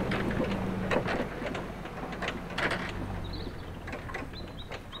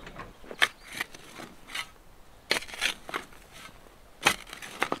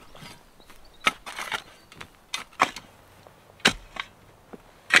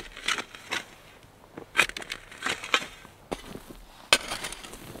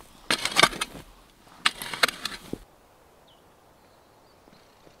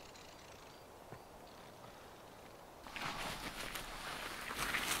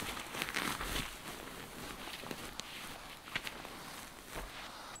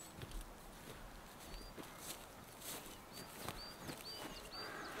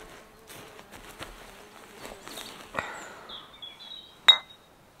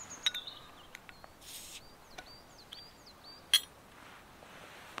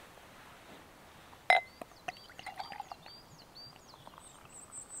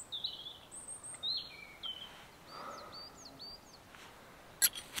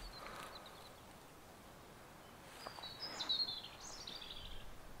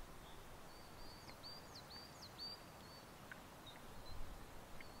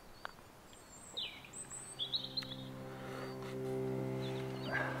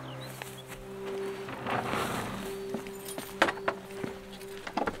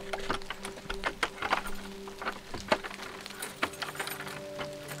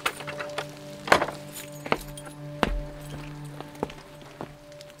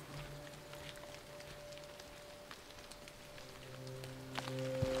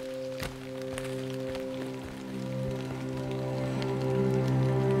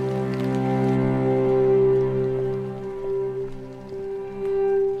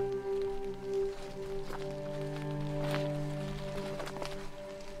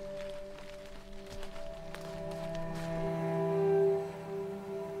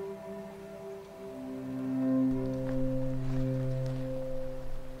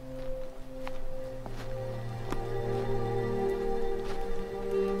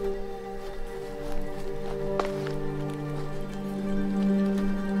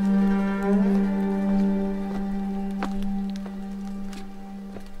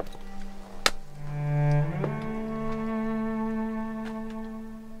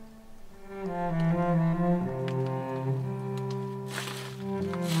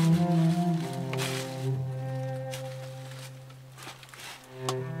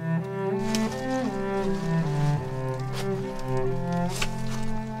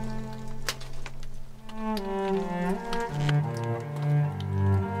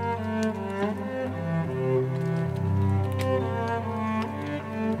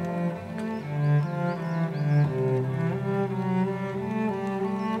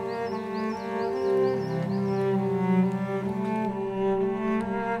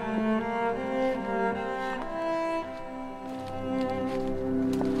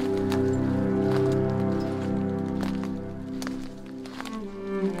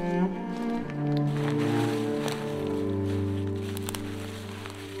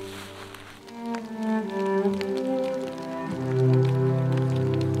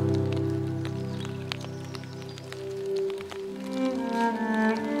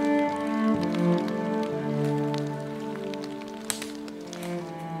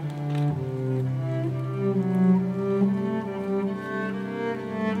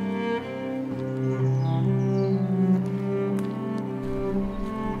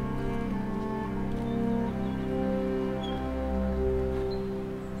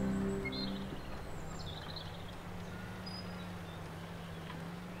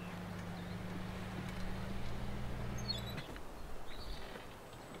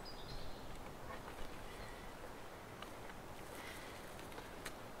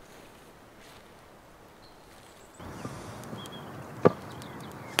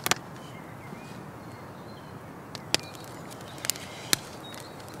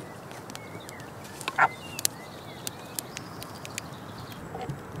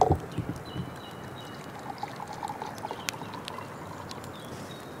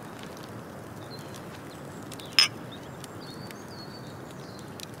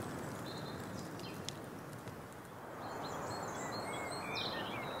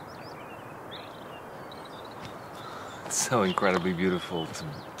 so incredibly beautiful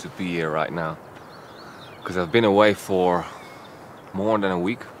to be here right now, because I've been away for more than a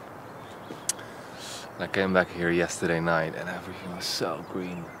week. I came back here yesterday night and everything was so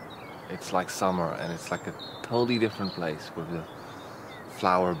green. It's like summer and it's like a totally different place with the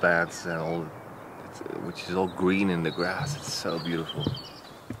flower beds and all, which is all green in the grass. It's so beautiful.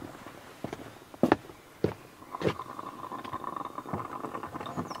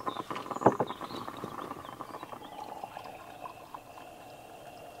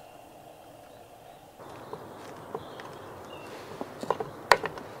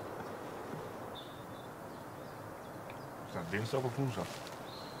 Is dat dinsdag of woensdag?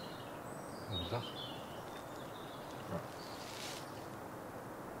 Woensdag. Ja.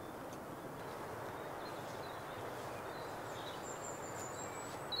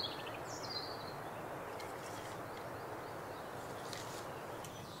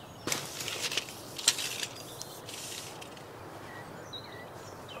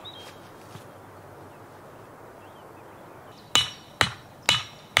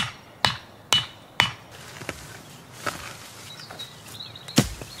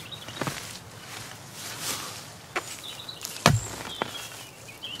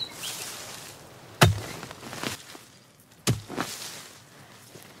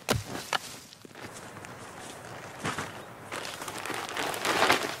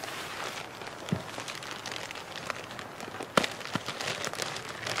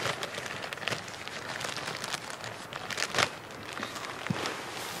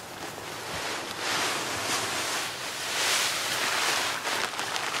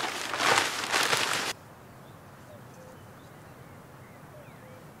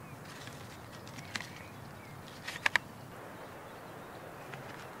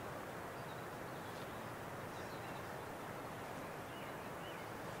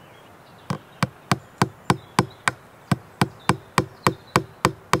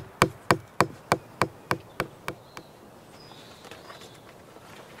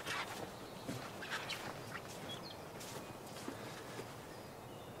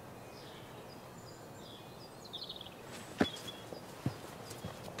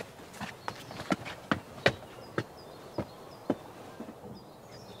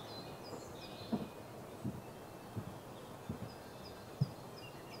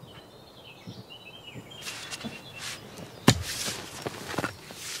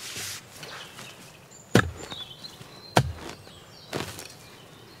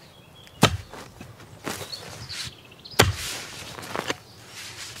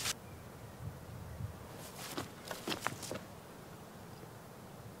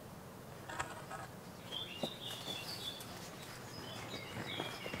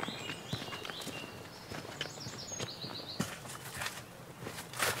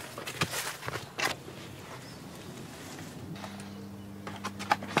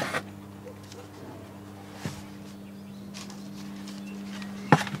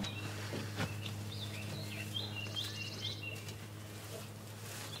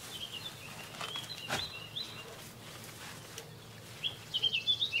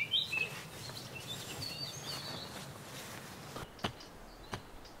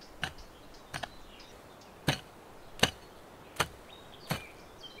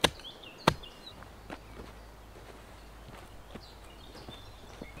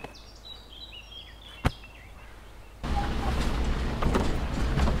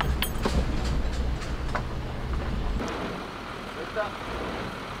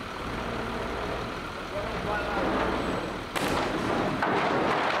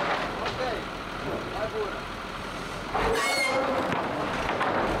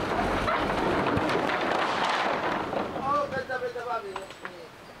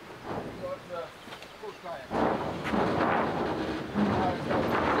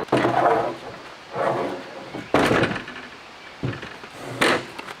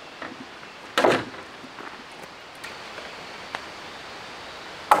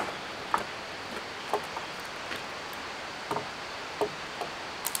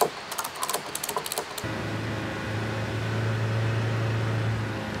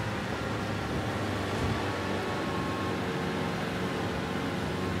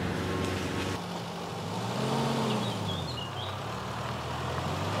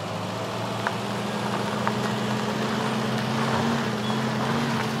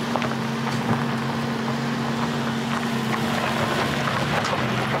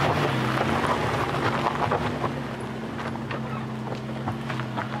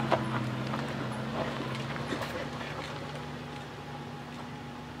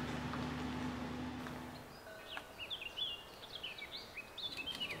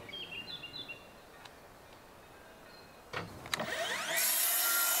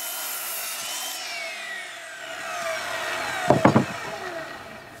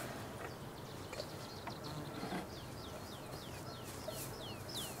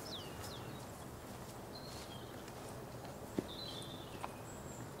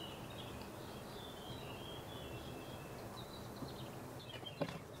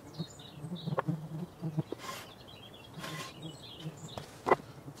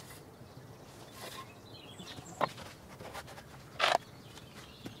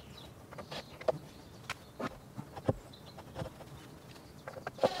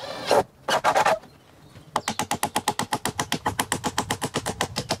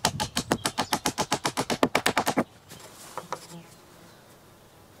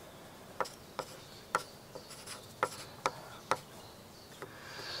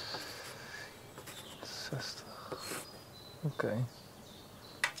 breakfast. Okay.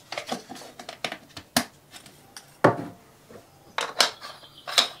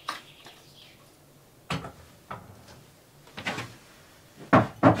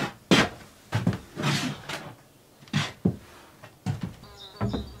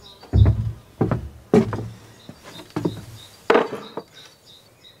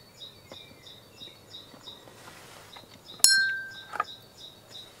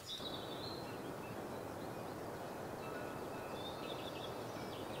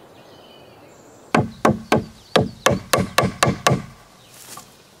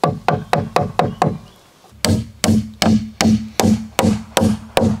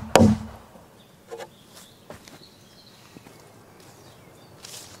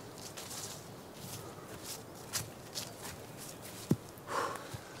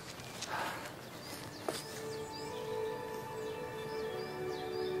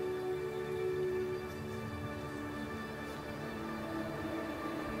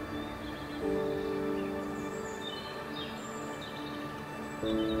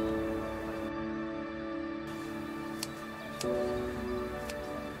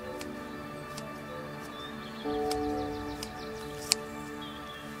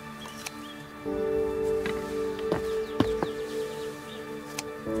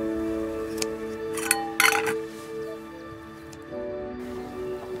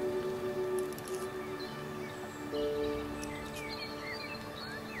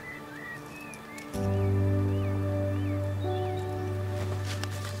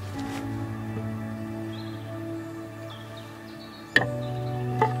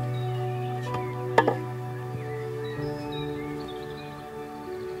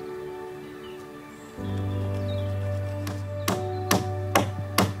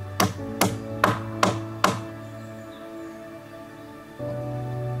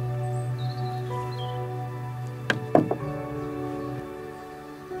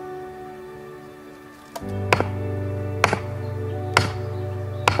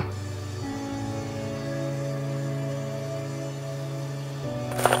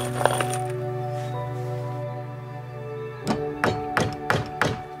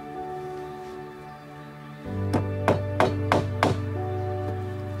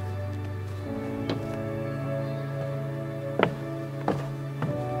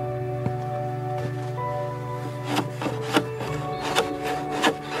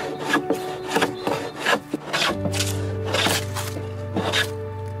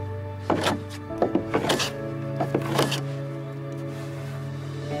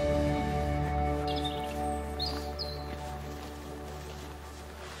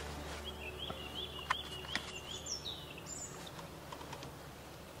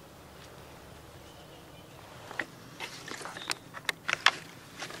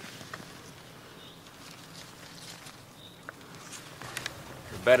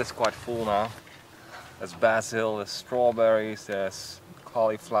 The bed is quite full now. There's basil, there's strawberries, there's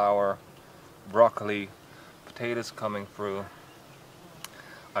cauliflower, broccoli, potatoes coming through.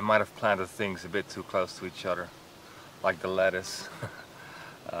 I might have planted things a bit too close to each other, like the lettuce.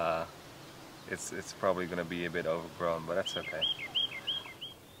 It's probably going to be a bit overgrown, but that's okay.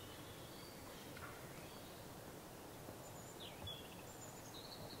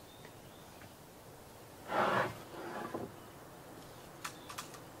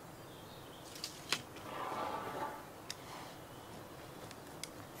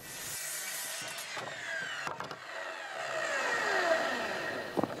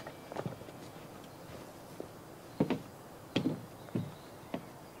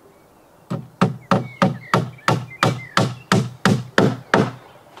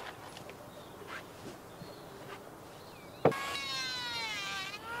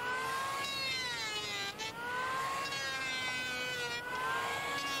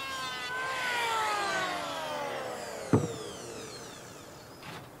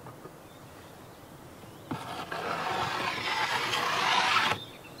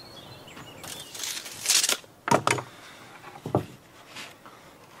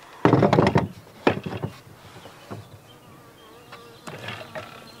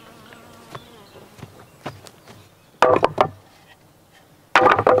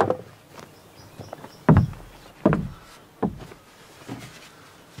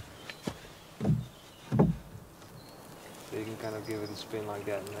 Kind of give it a spin like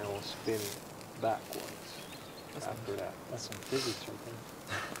that, and then we'll spin backwards after that. That's some physics right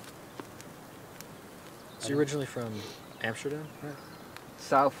there. So you're originally from Amsterdam, right?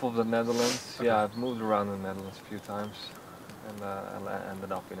 South of the Netherlands. Okay. Yeah, I've moved around the Netherlands a few times, and I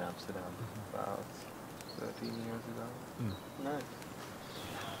ended up in Amsterdam about 13 years ago. Nice.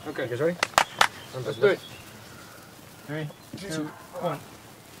 Okay, you guys ready? Let's do it. 3, 2, 1.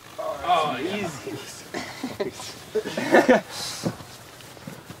 Oh, easy.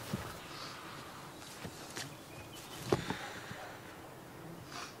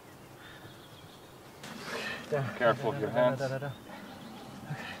 Careful with your hands.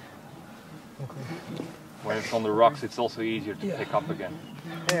 When it's on the rocks, it's also easier to pick up again.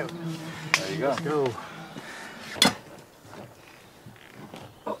 Evo. There you go. Let's go.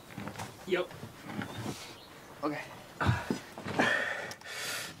 Yep. Okay.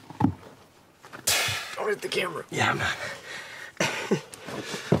 Don't hit the camera. Yeah, I'm not.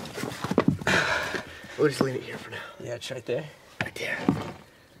 We'll just leave it here for now. Yeah, it's right there. Right there.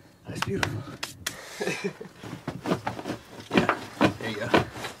 That's beautiful. Yeah, there you go.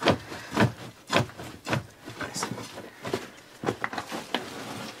 Nice.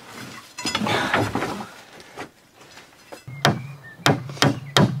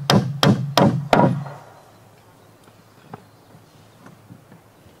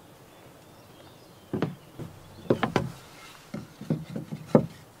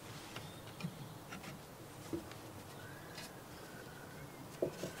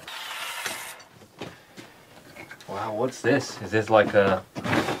 Wow, what's this? Is this like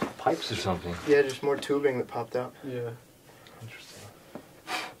pipes or something? Yeah, just more tubing that popped out. Yeah. Interesting.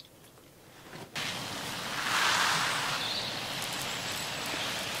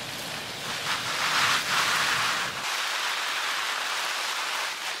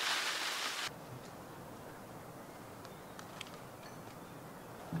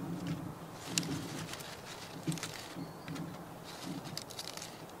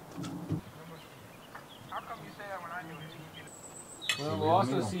 Well, we'll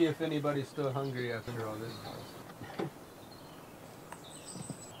also see if anybody's still hungry after all this.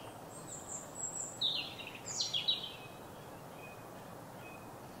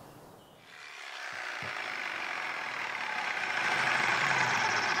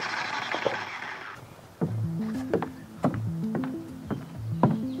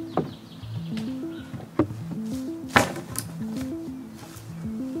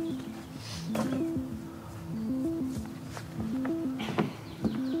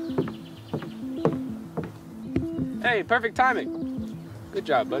 Hey, perfect timing. Good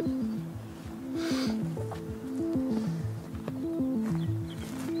job, bud.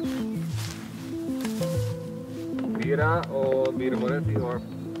 Bira or Bira Moretti or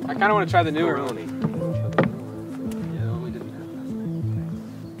I kind of want to try the newer one. Peroni? Yeah, the one we didn't have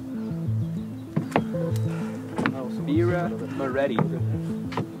last night. Bira Moretti. Hi,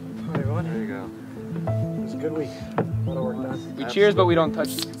 everyone. There you go. It was a good week. A lot of work done. We cheers, but we don't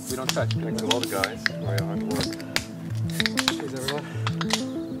touch. We don't touch. Thanks to all the guys for your hard work. Cheers, everyone.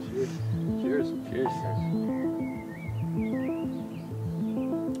 Cheers. Cheers.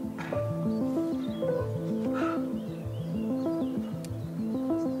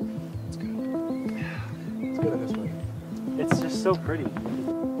 It's good in this one. It's just so pretty.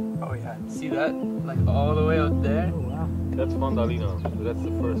 Oh, yeah. See that? Like all the way out there. Oh, wow. That's Fondalino. So that's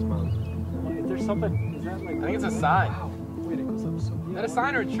the first mountain. If there's something, is that like... I think it's a sign. Wow. Wait, it goes up so Is that a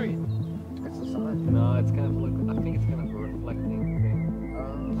sign or a tree? It's a sign. No, it's kind of like, I think it's kind of a reflecting thing.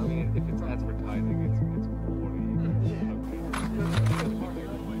 I mean, if it's advertising, it's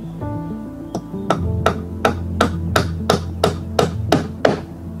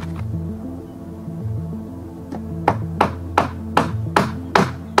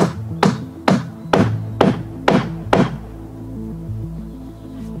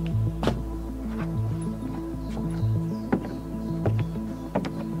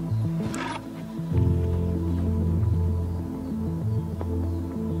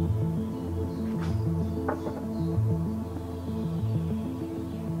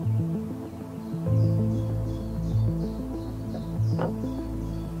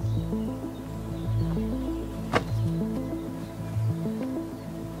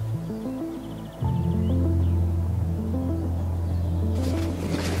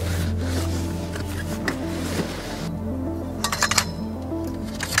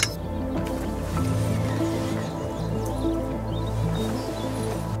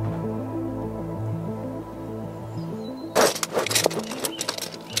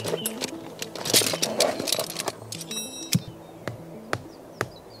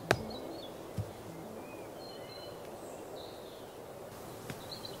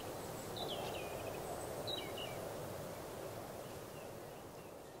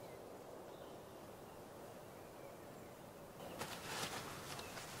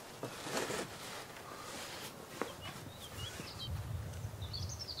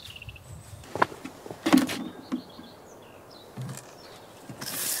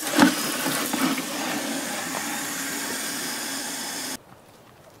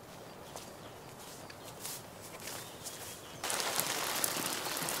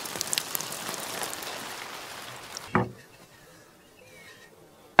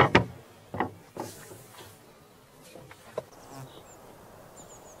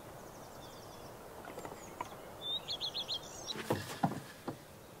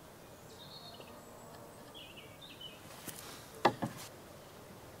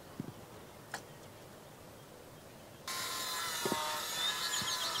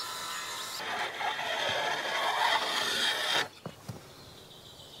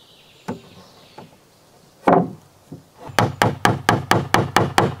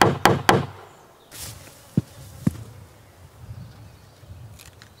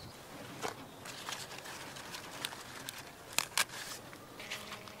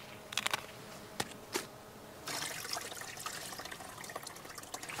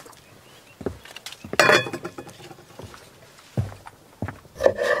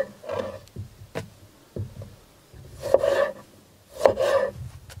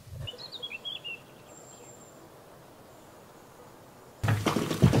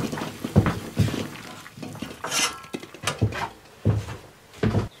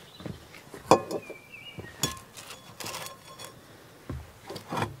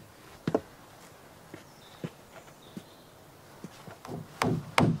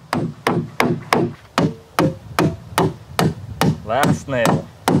snail.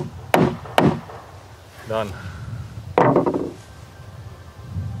 Done.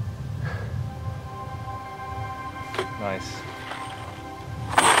 Nice.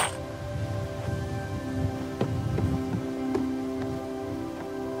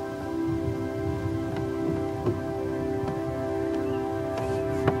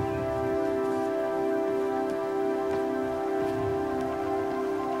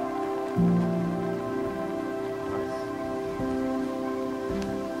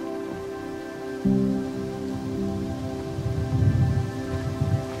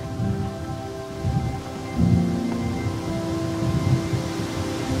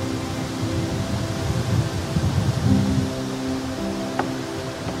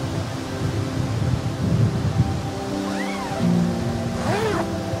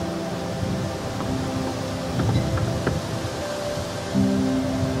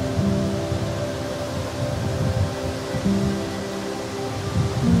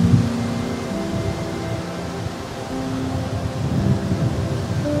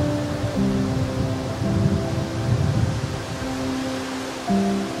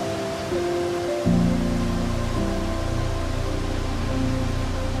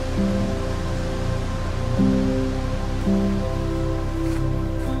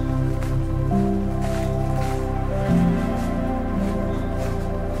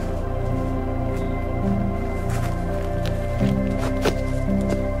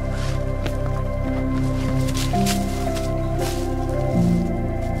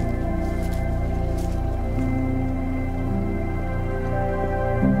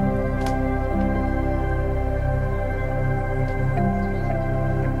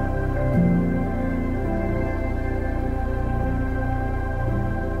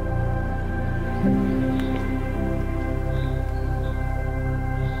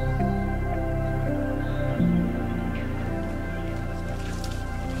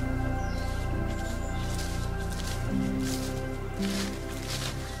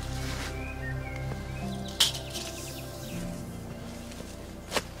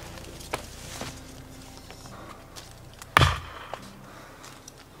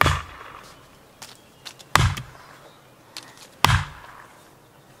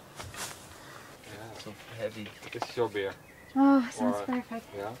 Heavy. This is your beer. Oh, sounds Or, perfect.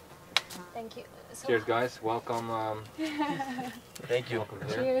 Yeah. Thank you. So Cheers, guys. Welcome. Thank you. Welcome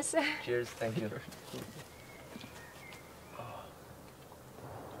here. Cheers. Cheers. Thank you.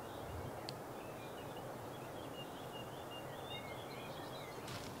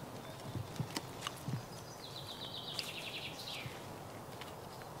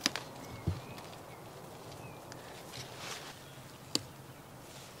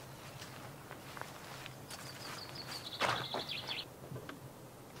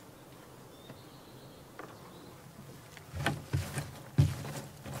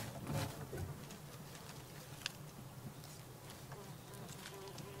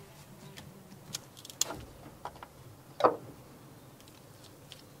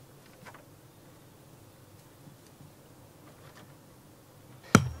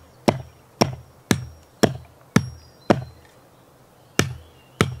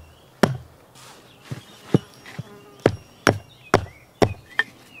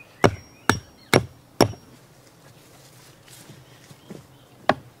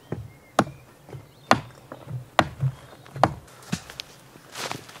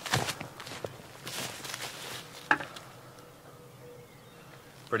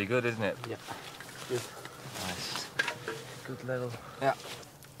 Pretty good, isn't it? Yeah. Good. Nice. Good level. Yeah.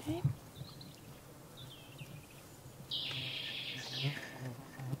 Okay.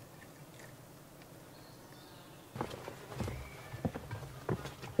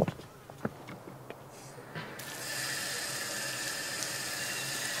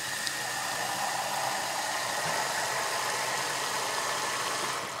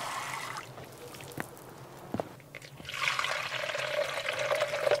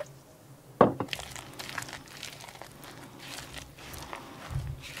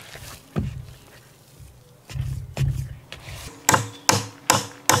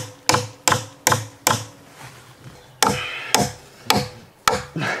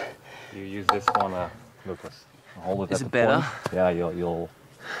 You use this one, Lucas. Hold it Is at it the better? point. Yeah, you'll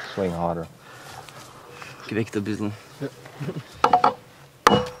swing harder. Gewickt ein bisschen. I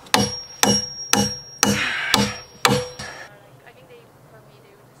think they, for me,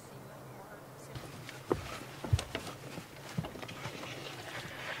 they would just seem like more simple.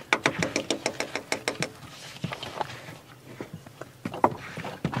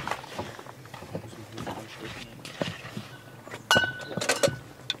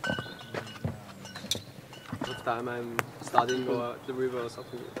 Trotz da einmal im studying or the river or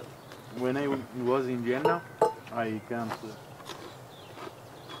something like that? When I was in Vienna, I can't.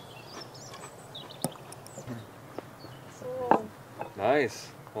 Nice.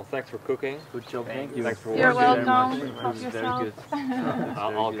 Well, thanks for cooking. Good job, thank you. Thanks for You're watching. welcome. It Help was very yourself. good.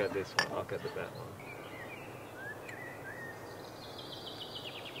 I'll get this one. I'll get the bad one.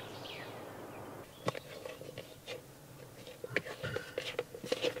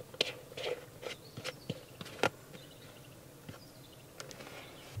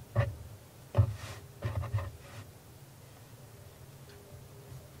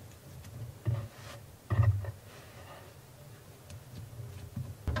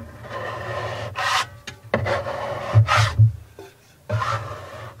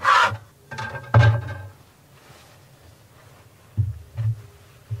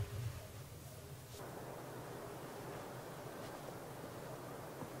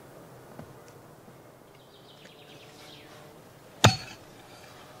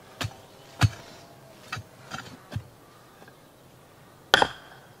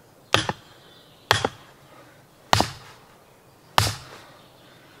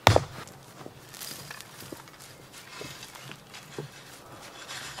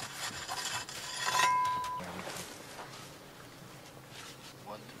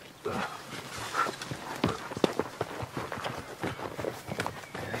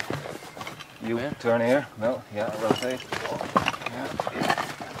 You turn here. No, yeah, rotate. Yeah, okay.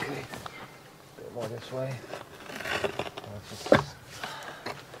 A bit more this way.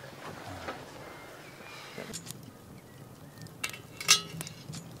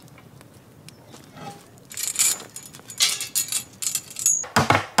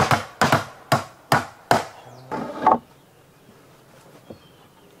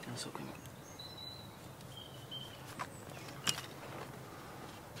 That's okay.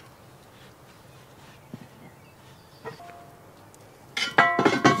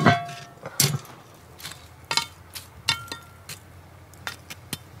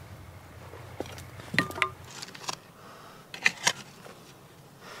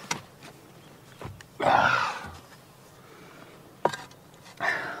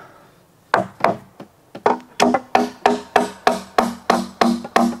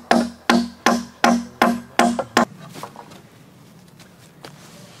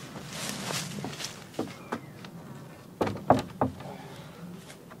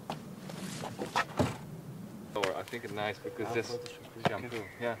 I think it's nice because this shampoo,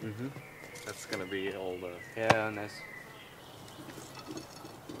 yeah, that's gonna be all the. Yeah, nice.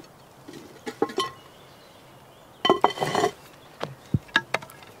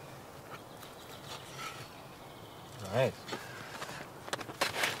 Nice.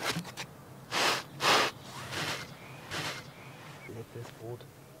 Mit das Brot.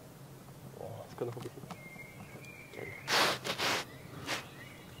 Boah, das kann noch ein bisschen.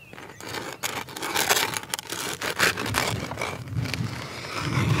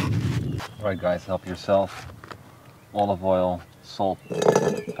 Right, guys, help yourself. Olive oil, salt,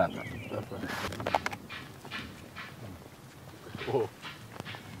 pepper. Oh.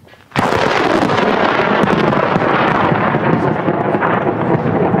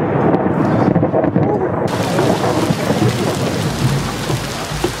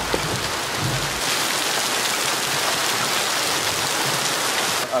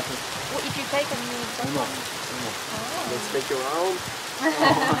 Well, if you take a new No. Let's take you around.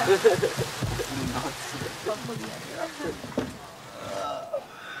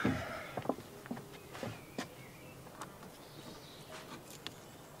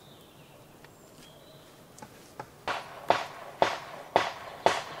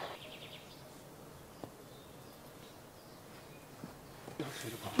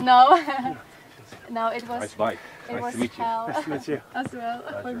 No, no, it was. Nice bike. It Nice was to meet you. hell Nice to meet you. as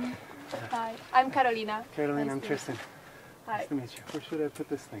well for me. Hi, I'm Carolina. Caroline, Nice I'm to Tristan. Hi. Nice to meet you. Where should I put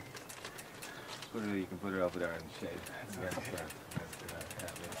this thing? You can put it over there in the shade. Yeah,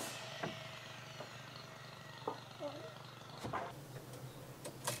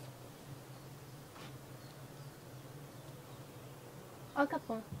 I'll cut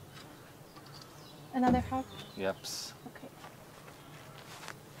more. Another half. Yeps. Okay.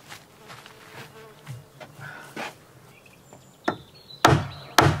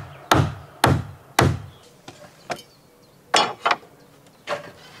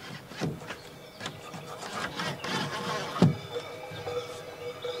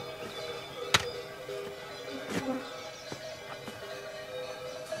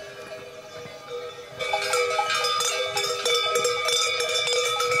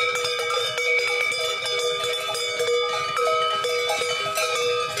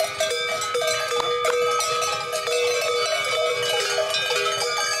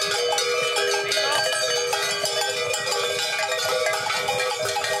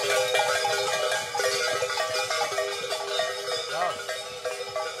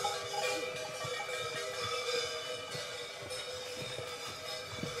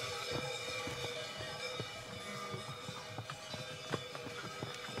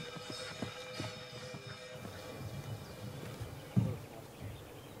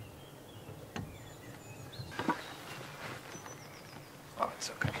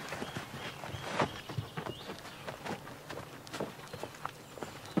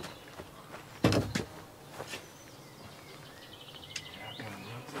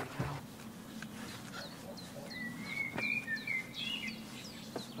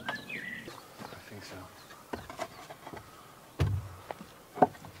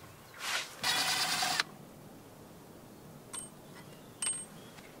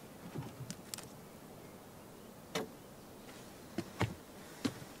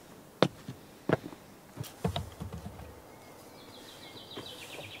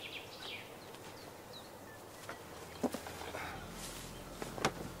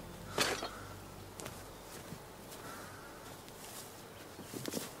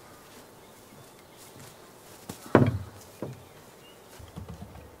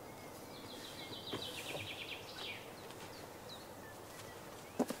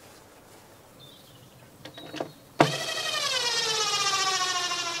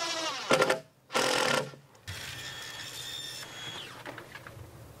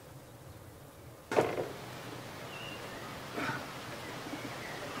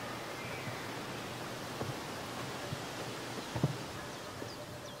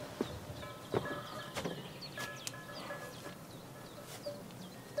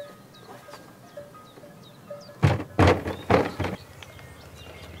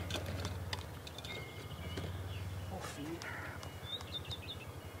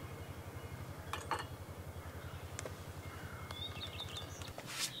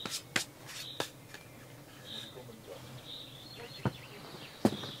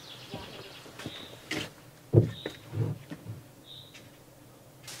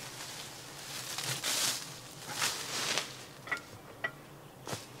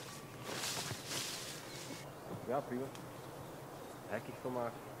 Ja, prima. Hekje van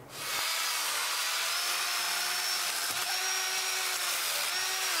maken.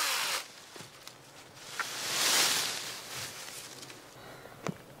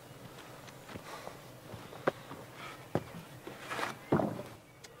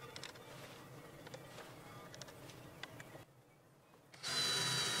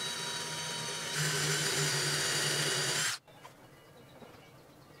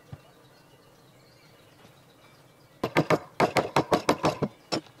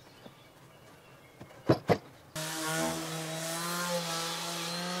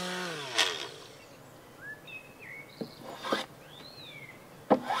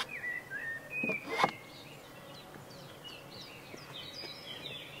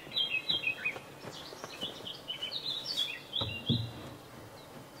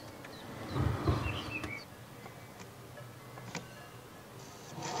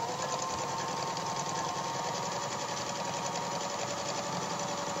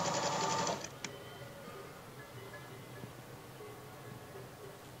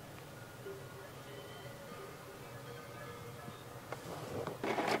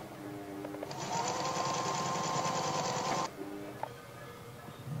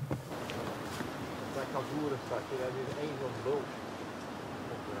 Gaan voeren straks, we hebben hier één zo'n boot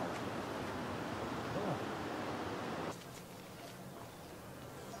opgeruimd.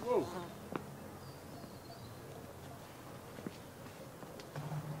 Wow.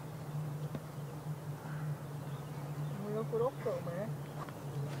 Moet je ook weer opkomen, hè?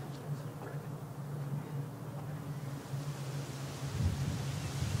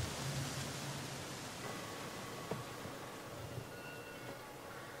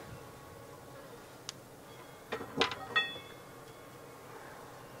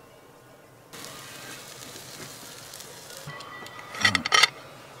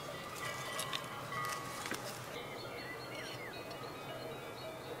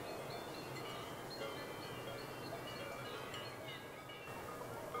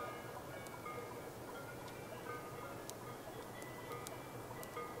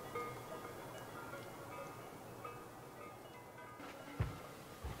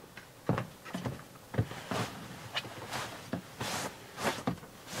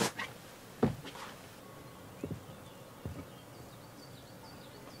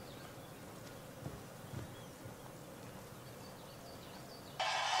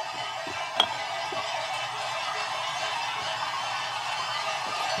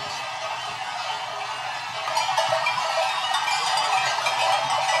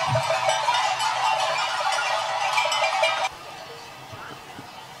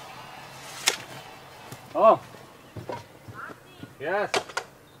 Oh! Yes!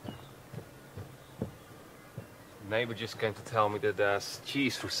 Neighbor just came to tell me that there's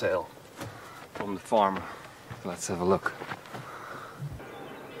cheese for sale from the farmer. Let's have a look.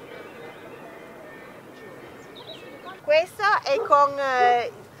 Questa è con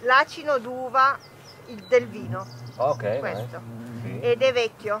l'acino d'uva del vino. Okay, Questo. nice. Ed è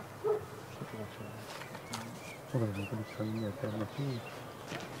vecchio.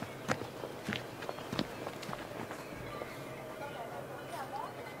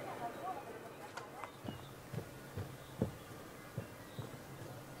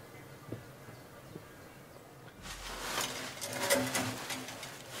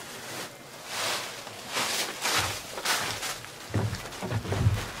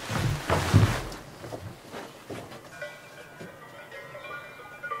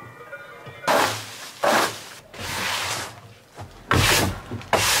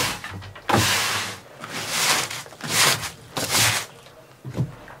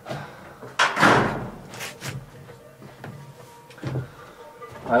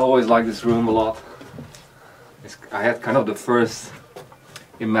 I always like this room a lot. I had kind of the first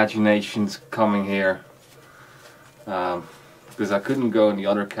imaginations coming here because I couldn't go in the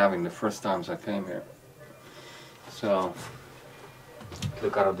other cabin the first times I came here. So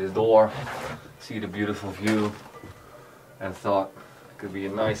look out of this door, see the beautiful view, and thought it could be a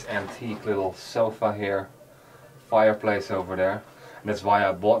nice antique little sofa here, fireplace over there. And that's why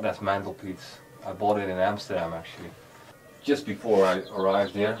I bought that mantelpiece. I bought it in Amsterdam actually. Just before I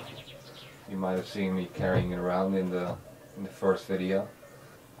arrived here, you might have seen me carrying it around in the first video.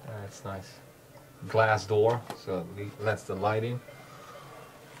 It's nice. Glass door, so it lets the light in.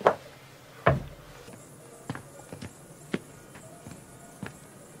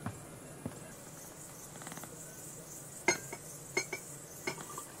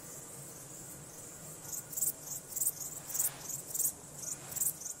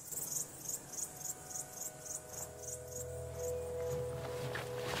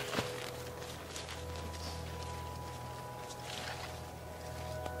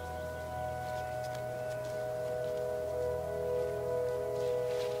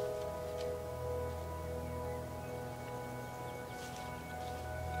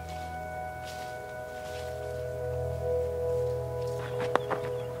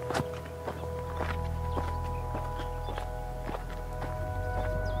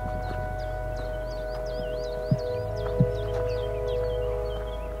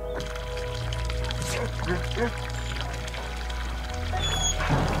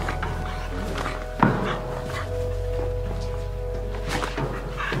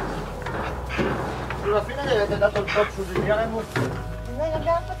 Alla fine gli avete dato il tozzo di Remo? Noi non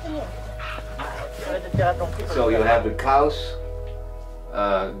abbiamo fatto niente. Avete tirato un chilo So di you Remo. have the cows,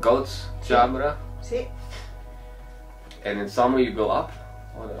 goats, Jamra, Sì. and in summer you go up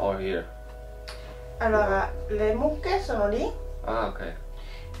or here. Allora, le mucche sono lì Ah, okay.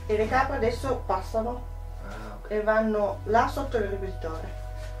 e le capre adesso passano Ah, okay. e vanno là sotto il ripetitore.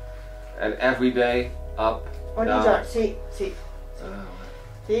 And every day up, Ogni down. giorno, sì, sì, Ah,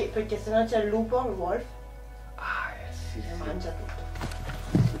 sì, perché sennò c'è il lupo, il wolf, sì, e sì. mangia tutto.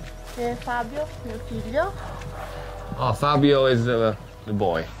 E Fabio, mio figlio. Oh, Fabio is the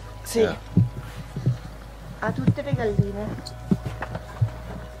boy. Sì. Yeah. Ha tutte le galline.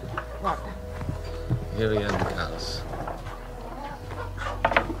 Guarda. Here we have the cows.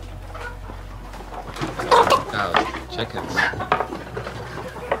 Cows, chickens.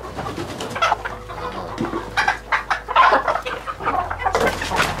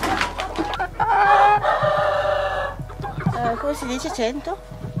 Come si dice 100?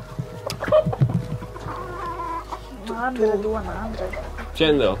 100, 200.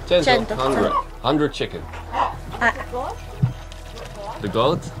 100, 100. 100 chicken. Ah, The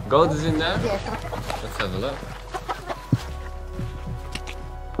goat? Goat is in there? dietro. Let's have a look.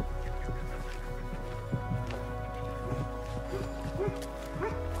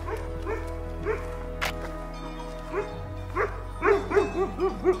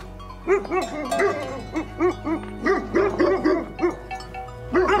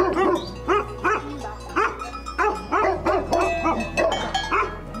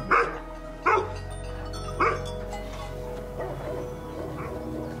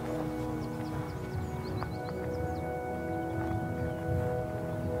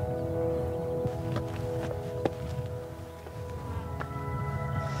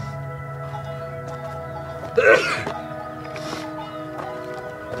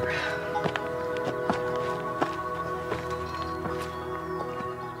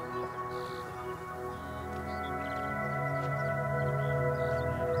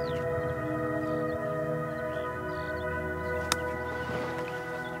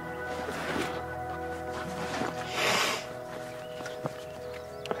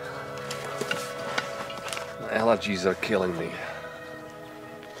 Allergies are killing me.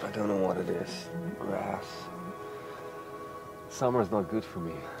 I don't know what it is. Grass. Summer is not good for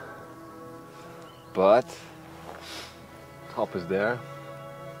me. But top is there.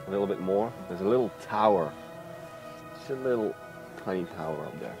 A little bit more. There's a little tower. It's a little tiny tower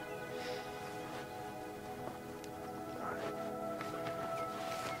up there.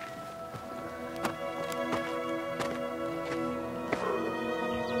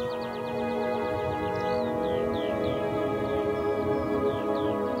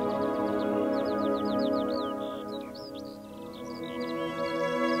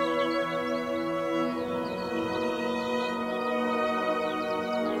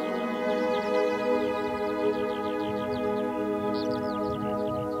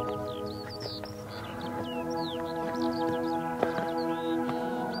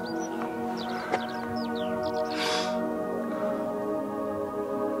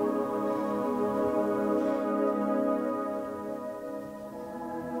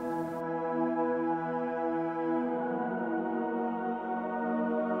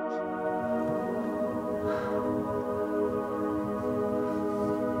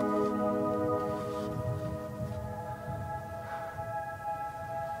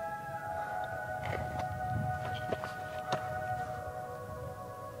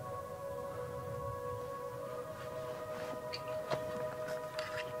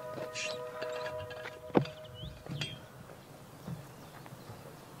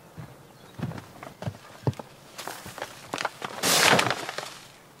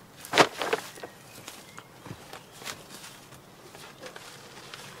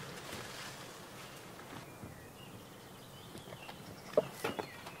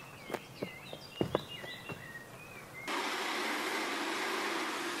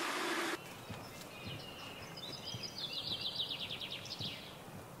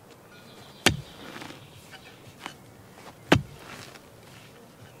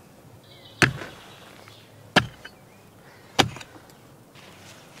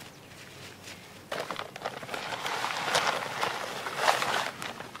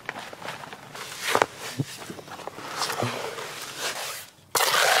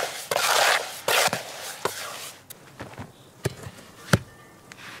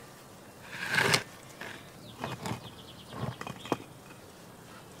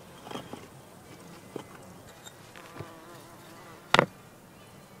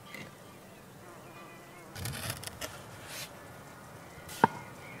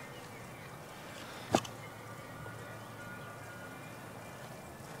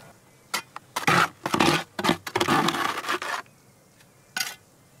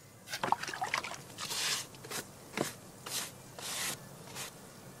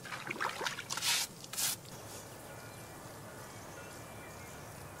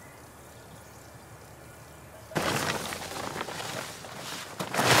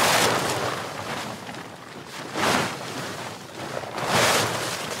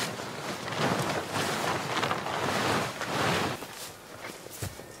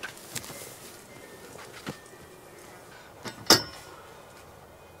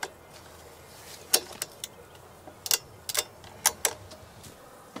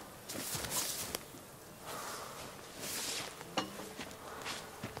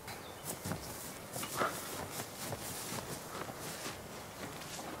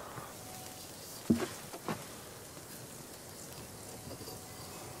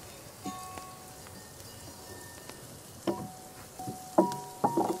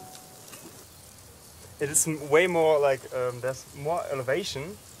 it is way more like there's more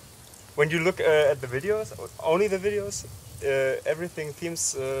elevation. When you look at the videos, only the videos, everything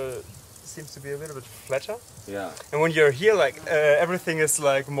seems to be a little bit flatter. Yeah. And when you're here, like everything is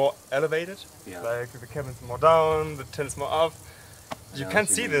like more elevated. Yeah. Like the cabin's more down, the tent is more up. You can't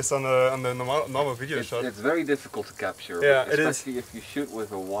see this on the normal video shot. It's very difficult to capture, yeah, especially if you shoot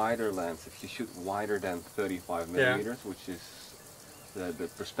with a wider lens. If you shoot wider than 35 millimeters, which is the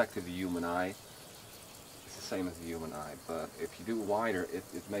perspective of the human eye, it's the same as the human eye. But if you do wider,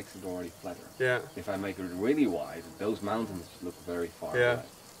 it makes it already flatter. Yeah. If I make it really wide, those mountains look very far yeah. away.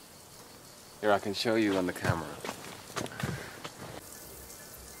 Here, I can show you on the camera.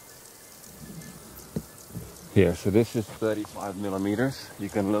 Here, so this is 35 millimeters. You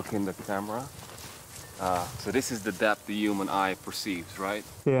can look in the camera. So this is the depth the human eye perceives, right?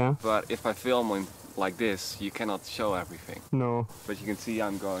 Yeah. But if I film in like this, you cannot show everything. No. But you can see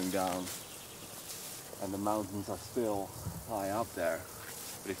I'm going down, and the mountains are still high up there.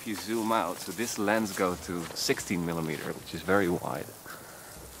 But if you zoom out, so this lens goes to 16 millimeter, which is very wide.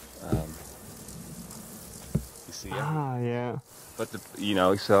 You see it? Ah, yeah. But you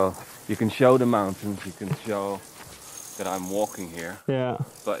know, so you can show the mountains, you can show that I'm walking here. Yeah.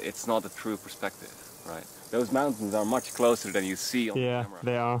 But it's not a true perspective, right? Those mountains are much closer than you see on the camera. Yeah,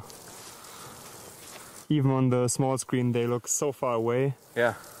 they are. Even on the small screen, they look so far away.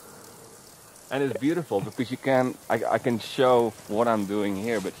 Yeah. And it's beautiful because you can, I can show what I'm doing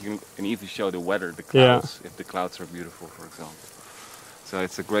here, but you can even show the weather, the clouds, if the clouds are beautiful, for example. So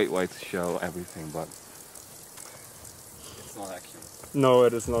it's a great way to show everything, but it's not accurate. No,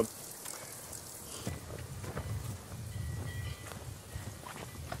 it is not.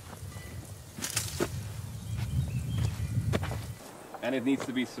 And it needs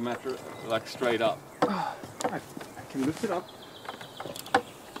to be symmetric, like straight up. I can lift it up.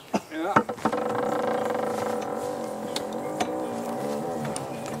 Yeah.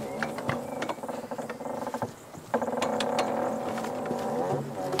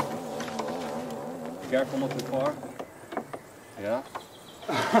 Careful not too far. Yeah.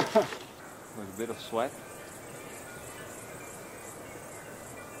 With a bit of sweat.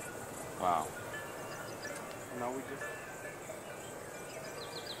 Wow. Now we just...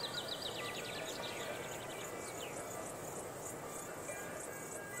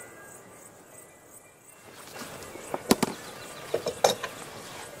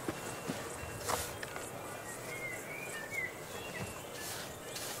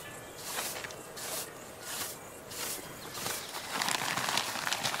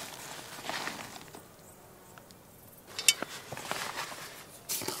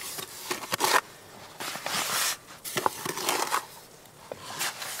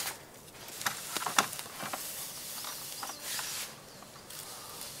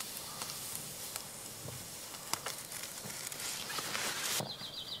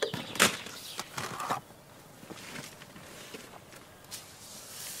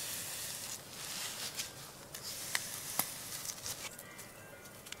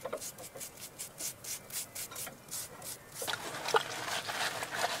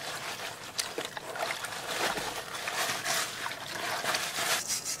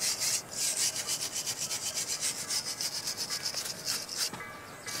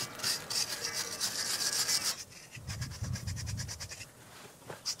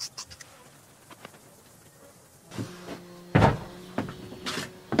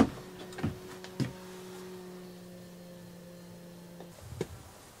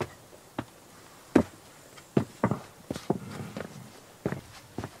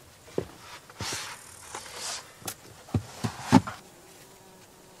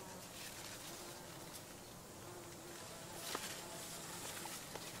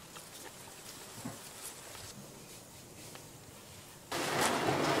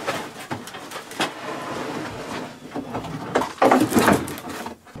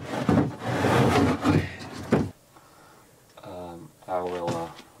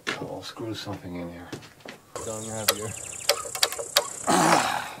 I'll screw something in here. Going heavier.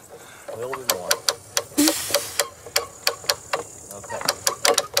 A little bit more. Okay.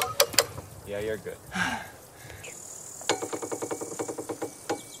 Yeah, you're good.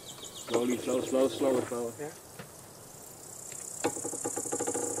 Slowly, slower. Yeah.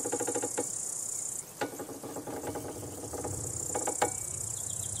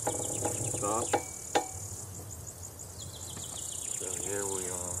 Stop. So here we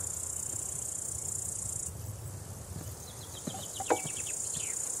are.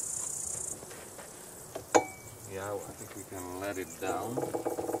 Yeah, I think we can let it down.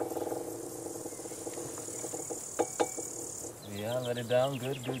 Yeah, let it down.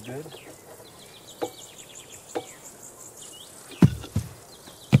 Good.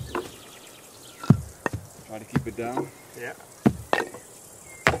 Try to keep it down. Yeah.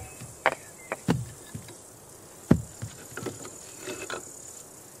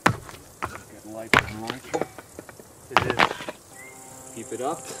 Get lighter and lighter. It is. Keep it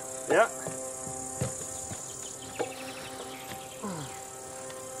up. Yeah.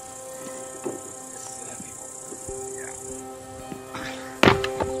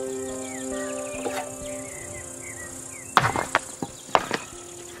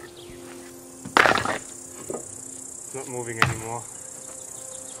 It's not moving anymore.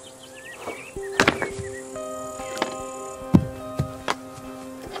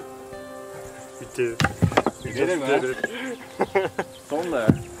 You did. You did it, man. did it. It's on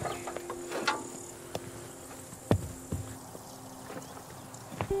there.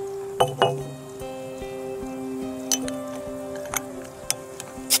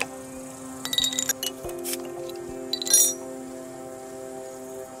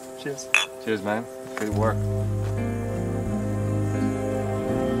 Cheers. Cheers, man. Good work.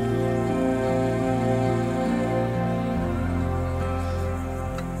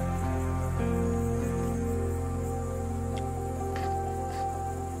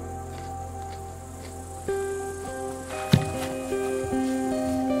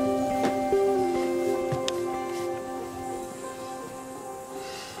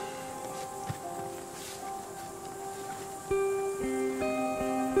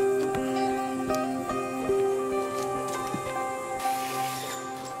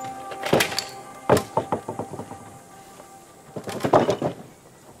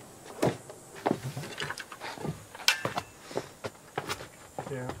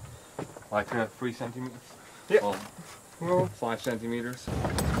 Yeah. Like 3 centimeters? Yeah. Well, Well, 5 centimeters.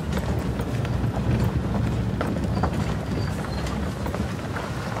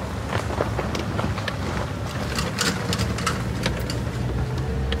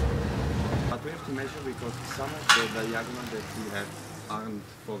 But we have to measure because some of the diagonal that we have aren't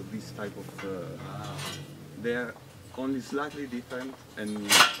for this type of. They're only slightly different, and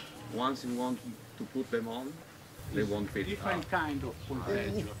once you want to put them on, they won't fit. Different kind of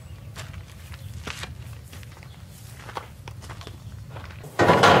pulpeggio.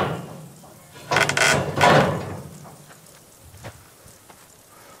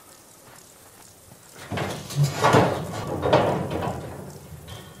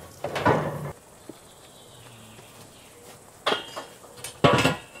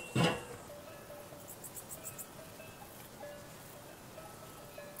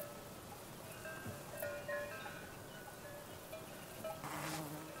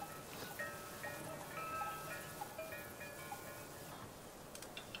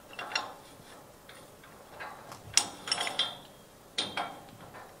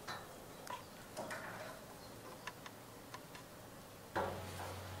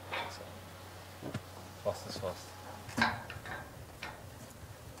 Fast is fast.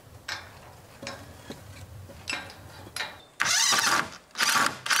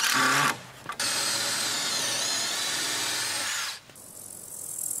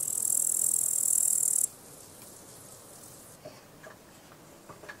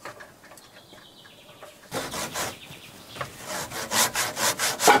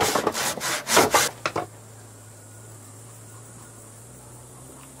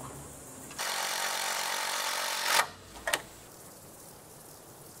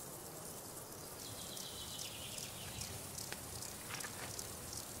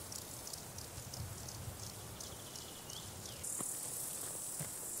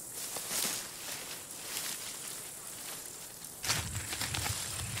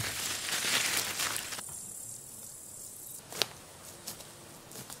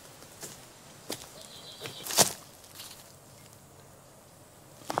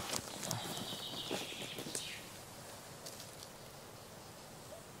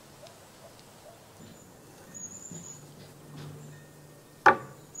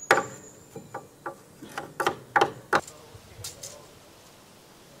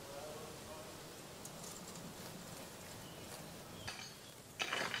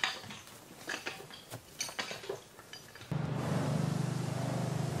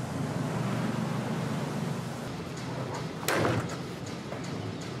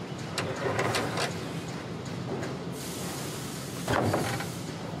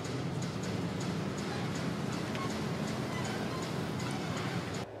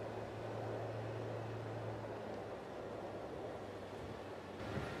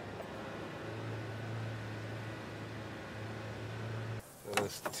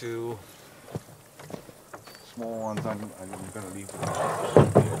 There's 2 small ones I'm gonna leave.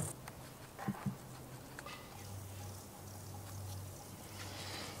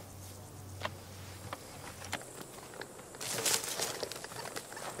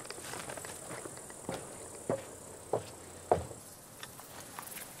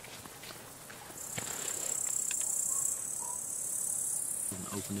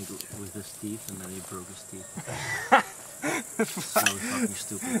 opened it with his teeth and then he broke his teeth. So fucking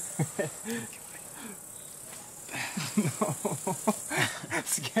stupid. No,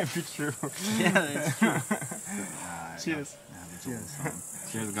 this can't be true. Yeah, it's true. Cheers.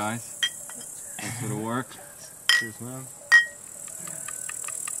 Cheers, guys. Thanks for the work. Cheers, man.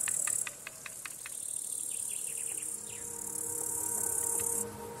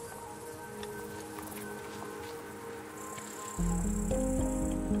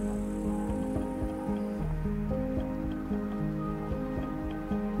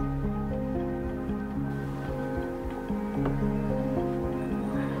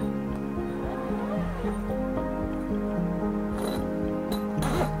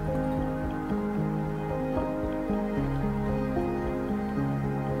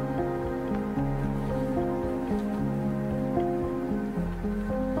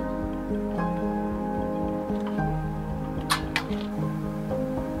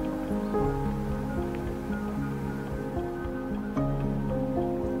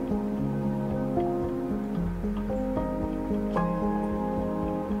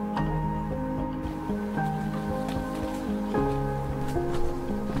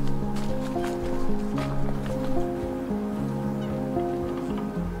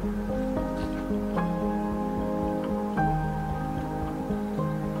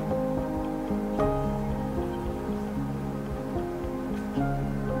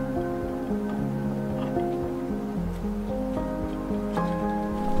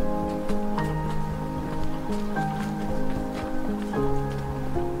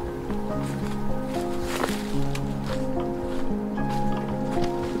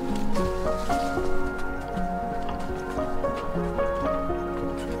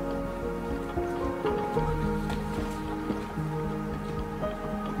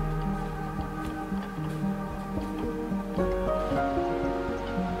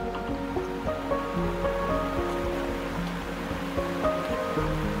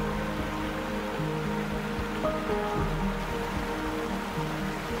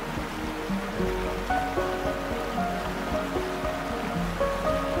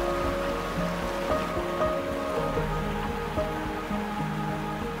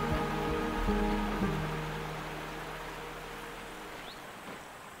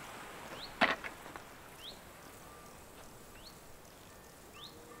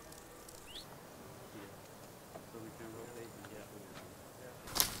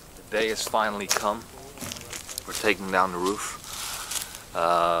 The day has finally come. We're taking down the roof.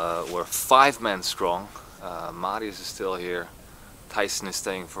 We're 5 men strong. Marius is still here. Tyson is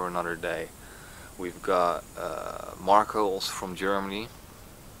staying for another day. We've got Marco also from Germany.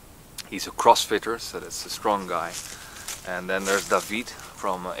 He's a crossfitter, so that's a strong guy. And then there's David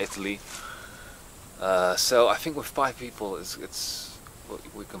from Italy. So I think with 5 people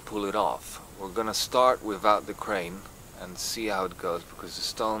we can pull it off. We're gonna start without the crane and see how it goes, because the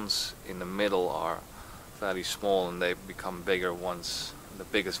stones in the middle are fairly small and they become bigger once the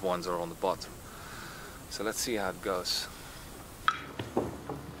biggest ones are on the bottom. So let's see how it goes.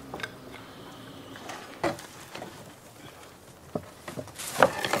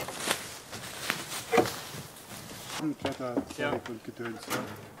 Yeah.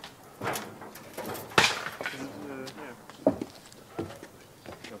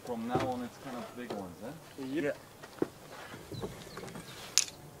 So from now on it's kind of big ones, eh? Yep.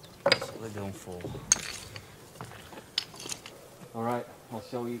 So we're going for. Alright, well,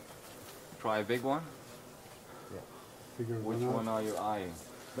 shall we try a big one? Figure Which one are you eyeing?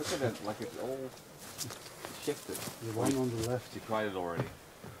 Look at it, like it's all shifted. The one on the left. You tried it already?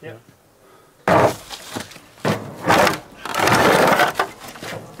 Yeah.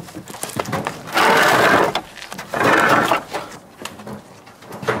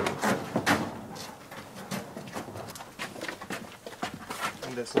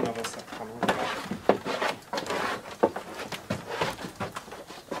 And there's another stuff coming.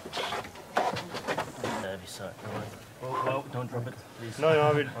 Heavy side. Oh, don't drop it, please. No,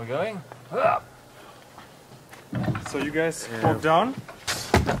 We're going? So you guys walk down.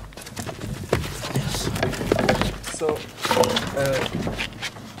 Yes. So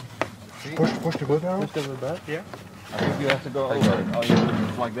Push the wheelbarrow. push the back. Yeah. I think you have to go over it. Oh, you do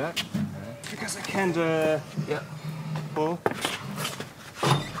it like that? Because I can't Yeah. pull.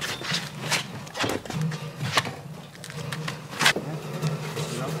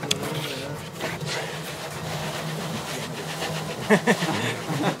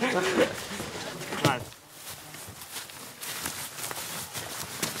 Nice.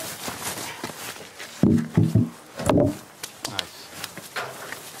 Nice.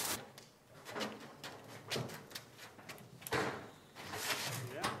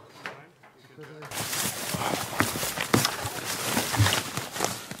 Yeah.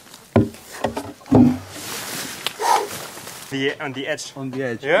 the edge. On the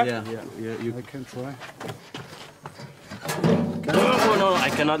edge. Yeah? Yeah. You I can try. Oh no, I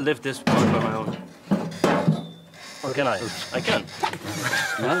cannot lift this part by my own. Or can I? I can.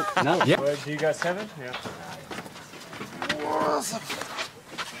 no. Yeah. Do you guys have it? Yeah.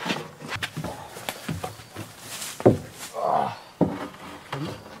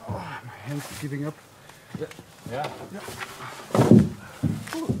 My hand's giving up. Yeah.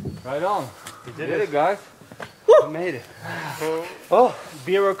 Right on. You Did it, guys. We made it. Oh,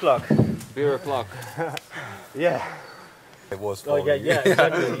 beer o'clock. Beer o'clock. Yeah. It was Oh falling. yeah,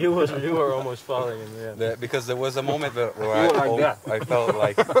 exactly. you were almost falling in the end. Because there was a moment where You were like I felt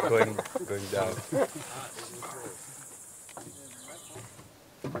like going down.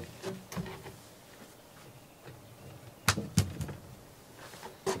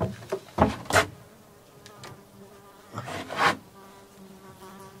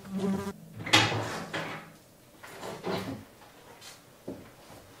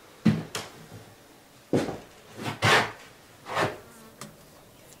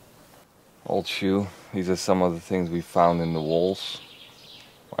 Old shoe. These are some of the things we found in the walls.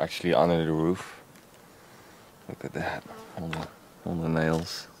 Or actually under the roof. Look at that. All the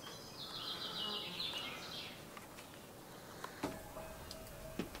nails.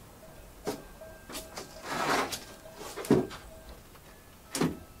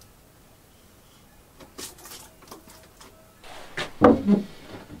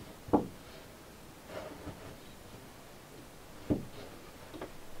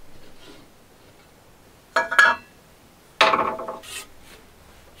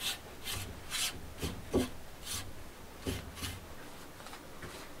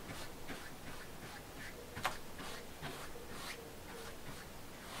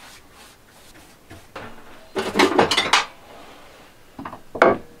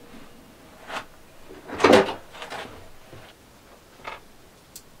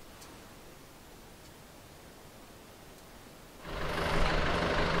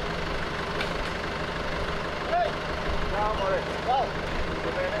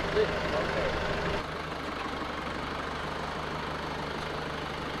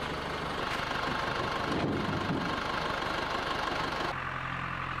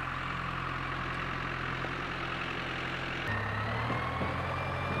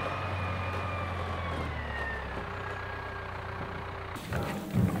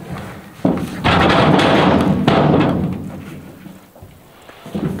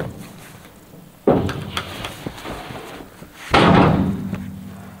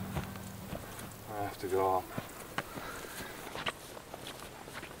 To go up.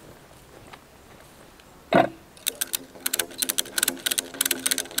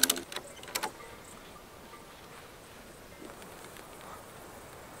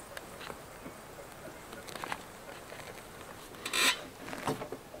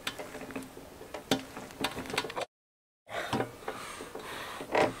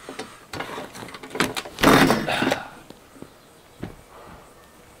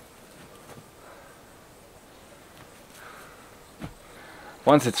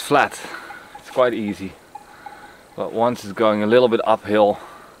 Once it's flat, it's quite easy. But once it's going a little bit uphill,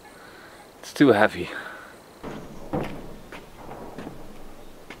 it's too heavy.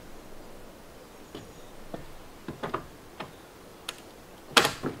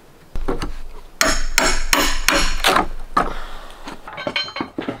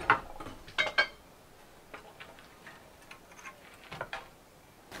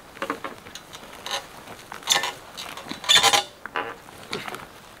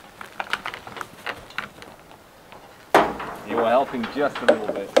 You were helping just a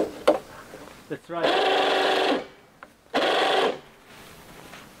little bit. That's right.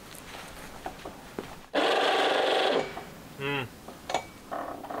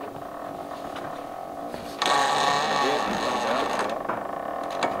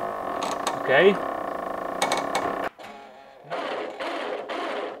 Okay.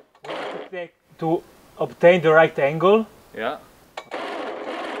 To obtain the right angle. Yeah.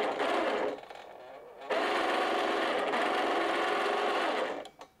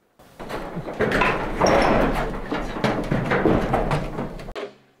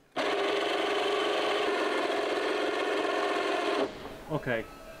 Okay.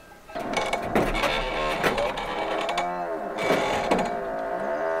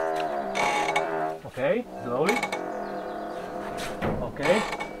 Okay, slowly. Okay.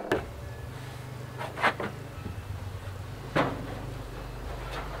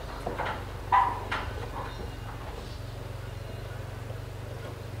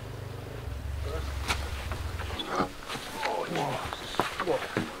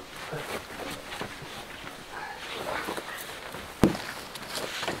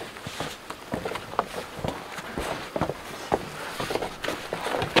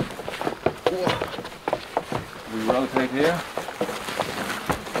 rotate here.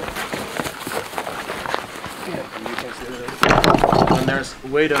 When there's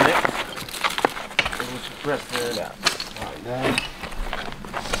weight on it, then you should press the Yeah. Like that.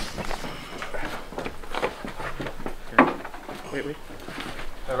 Wait.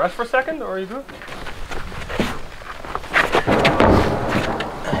 Rest for a second, or are you good?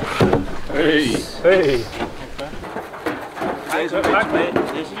 Hey! Hey! Deze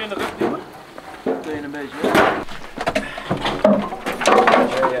nu in de rug duwen. Kun je een beetje.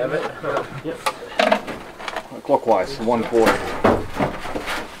 There you have it. Yep. Clockwise, 1/4.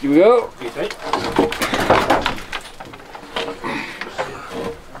 Here we go.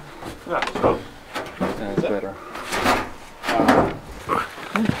 Yeah, so. That's better.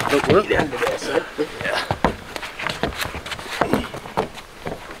 Look, we're at the end of this, eh? Yeah.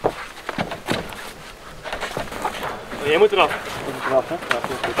 Oh, jij moet eraf. Je moet eraf, hè? Ja,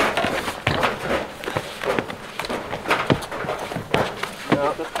 goed.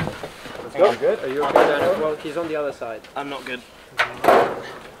 No. Let's go. Good? Are you okay? Well, he's on the other side. I'm not good.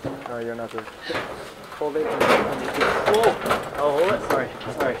 No, you're not good. Hold it. Oh, hold it. Sorry.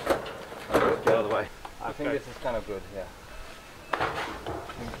 Get out of the way. I think this is kind of good, yeah. I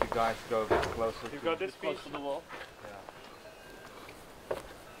think the guys go a bit closer. You've got this piece to the wall.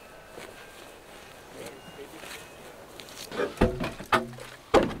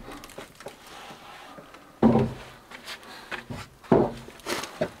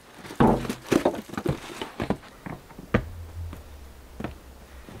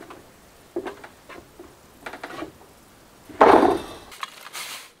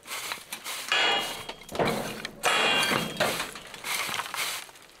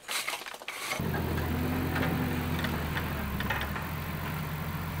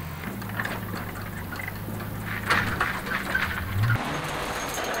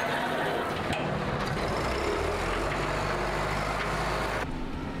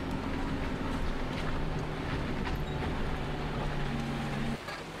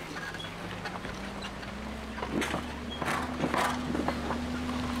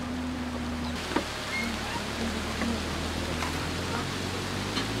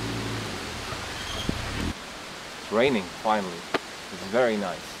 It's raining finally. It's very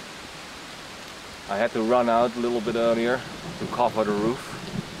nice. I had to run out a little bit earlier to cover the roof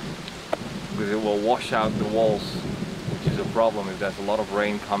because it will wash out the walls, which is a problem if there's a lot of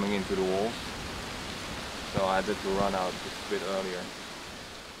rain coming into the walls. So I had to run out just a bit earlier.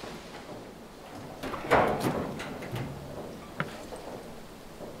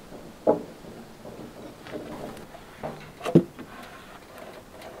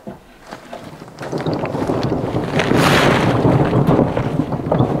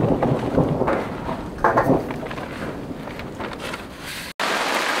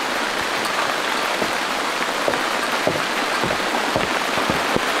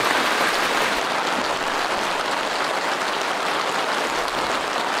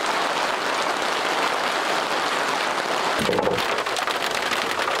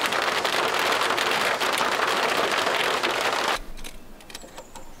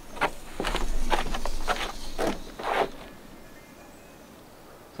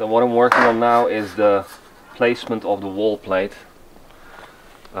 So what I'm working on now is the placement of the wall plate.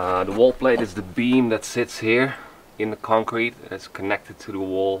 The wall plate is the beam that sits here in the concrete. It's connected to the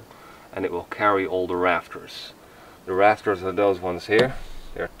wall and it will carry all the rafters. The rafters are those ones here.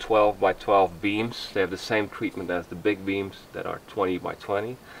 They're 12 by 12 beams. They have the same treatment as the big beams that are 20 by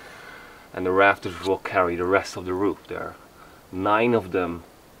 20. And the rafters will carry the rest of the roof. There are 9 of them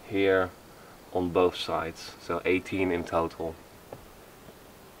here on both sides, so 18 in total.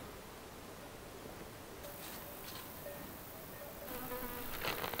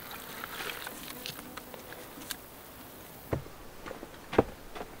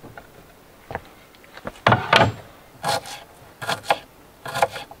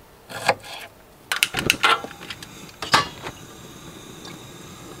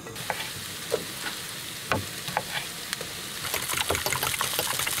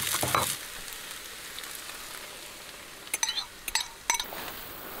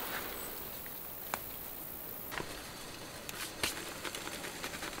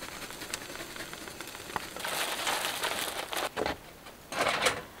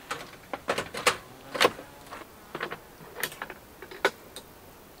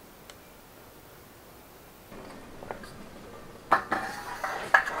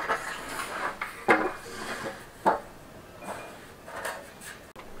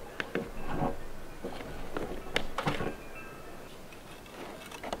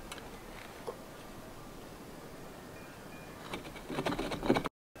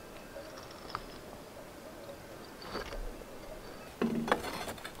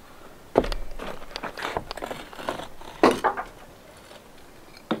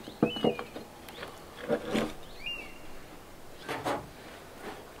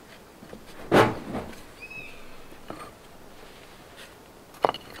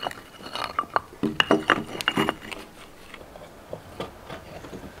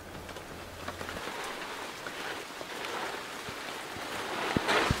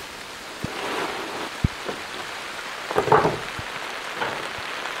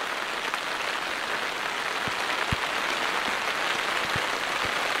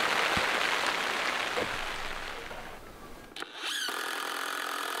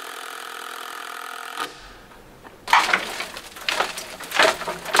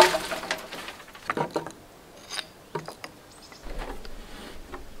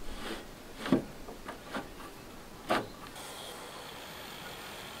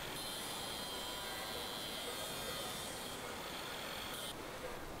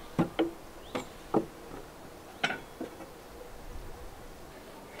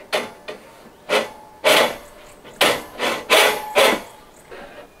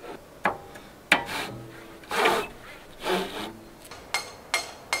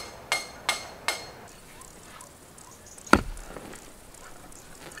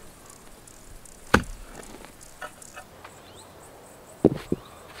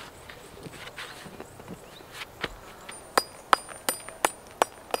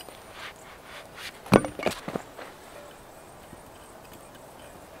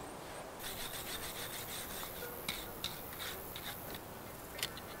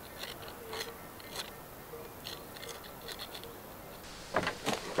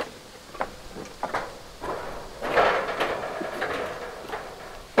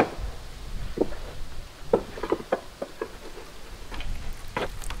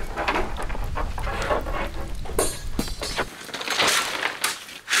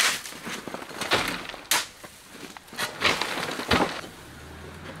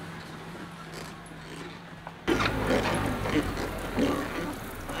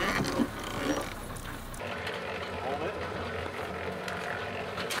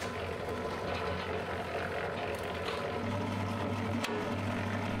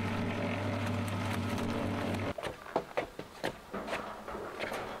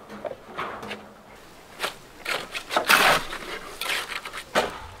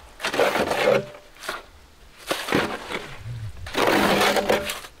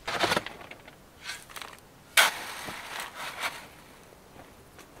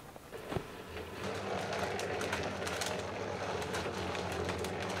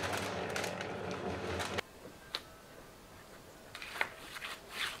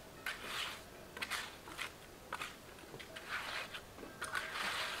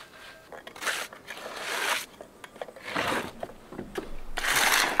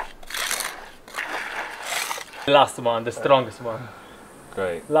 The last one, the strongest one.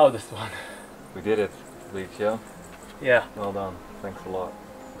 Great. Loudest one. We did it, Leach, yeah? Yeah. Well done. Thanks a lot.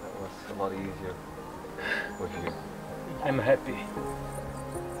 That was a lot easier with you. I'm happy.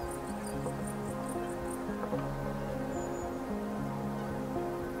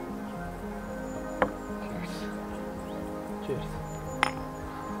 Cheers. Cheers.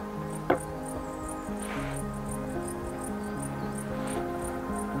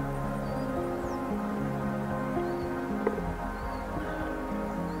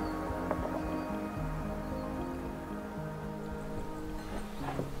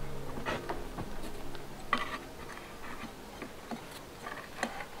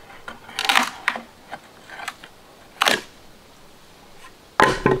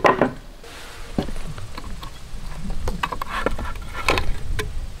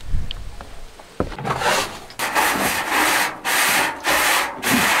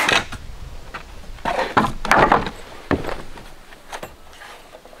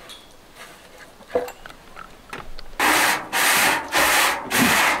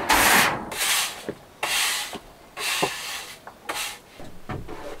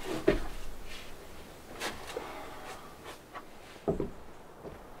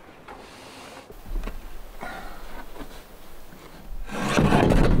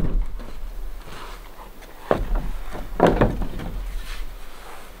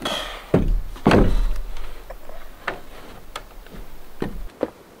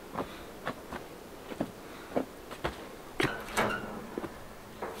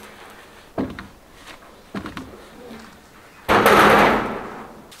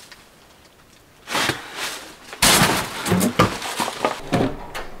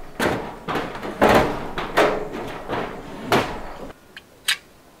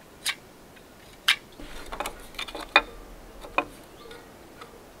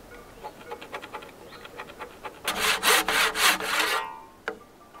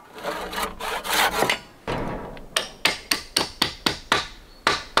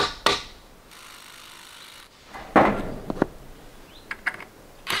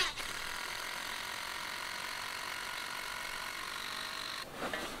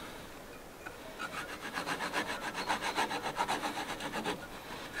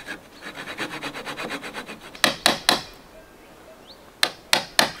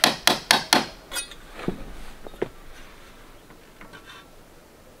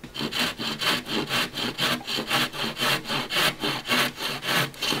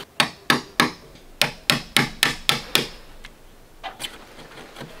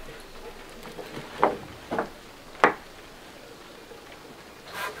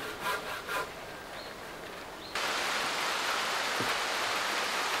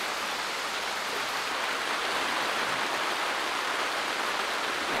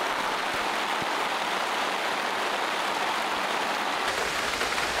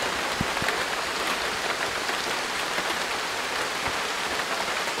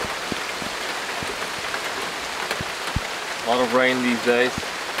 A lot of rain these days.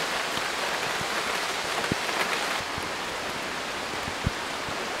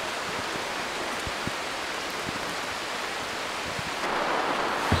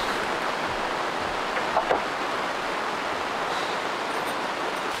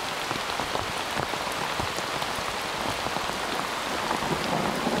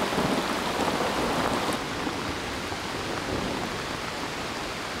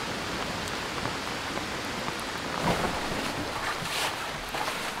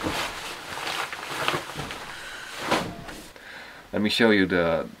 Let me show you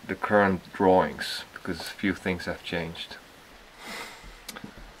the current drawings, because a few things have changed.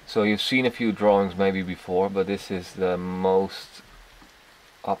 So you've seen a few drawings maybe before, but this is the most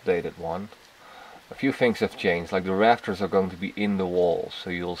updated one. A few things have changed, like the rafters are going to be in the walls, so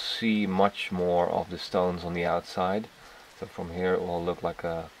you'll see much more of the stones on the outside. So from here it will look like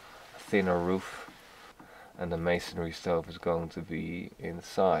a thinner roof, and the masonry stove is going to be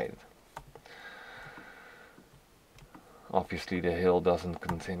inside. Obviously the hill doesn't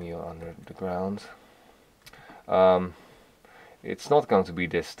continue under the ground. It's not going to be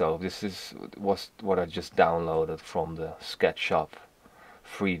this stove. This was what I just downloaded from the SketchUp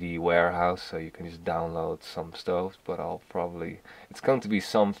 3D warehouse, so you can just download some stoves, but it's going to be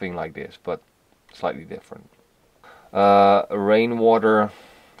something like this, but slightly different. Rainwater,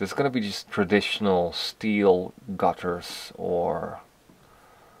 there's going to be just traditional steel gutters, or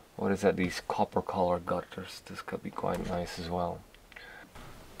what is that, these copper colored gutters. This could be quite nice as well.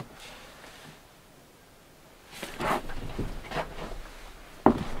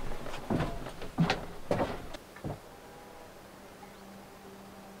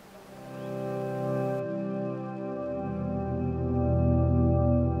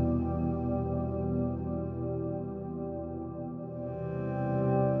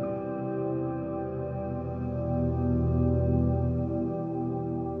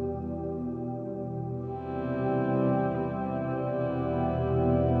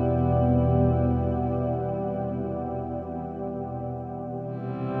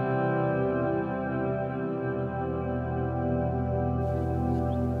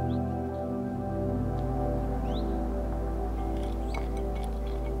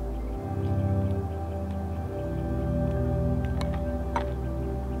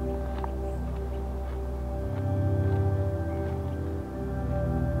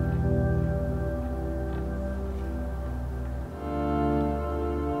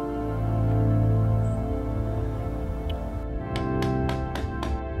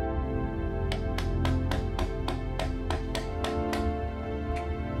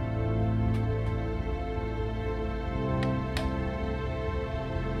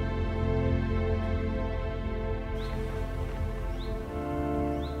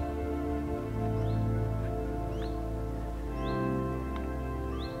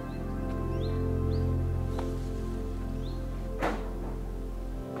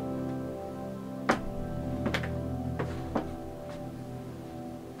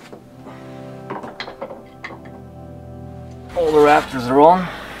 All the rafters are on.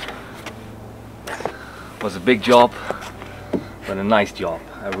 It was a big job, but a nice job.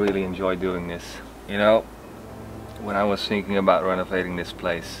 I really enjoy doing this. You know, when I was thinking about renovating this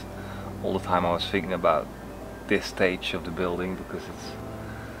place, all the time I was thinking about this stage of the building, because it's,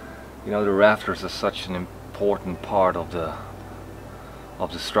 you know, the rafters are such an important part of the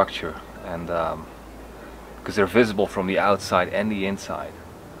structure, and because they're visible from the outside and the inside.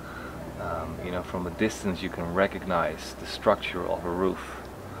 You know, from a distance you can recognize the structure of a roof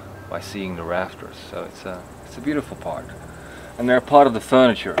by seeing the rafters. So it's a beautiful part, and they're part of the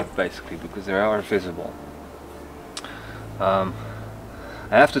furniture basically, because they are visible. I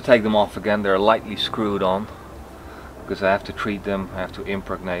have to take them off again. They're lightly screwed on because I have to treat them, I have to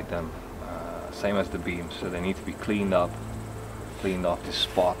impregnate them, same as the beams, so they need to be cleaned off the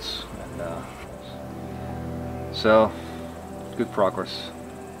spots, and so good progress.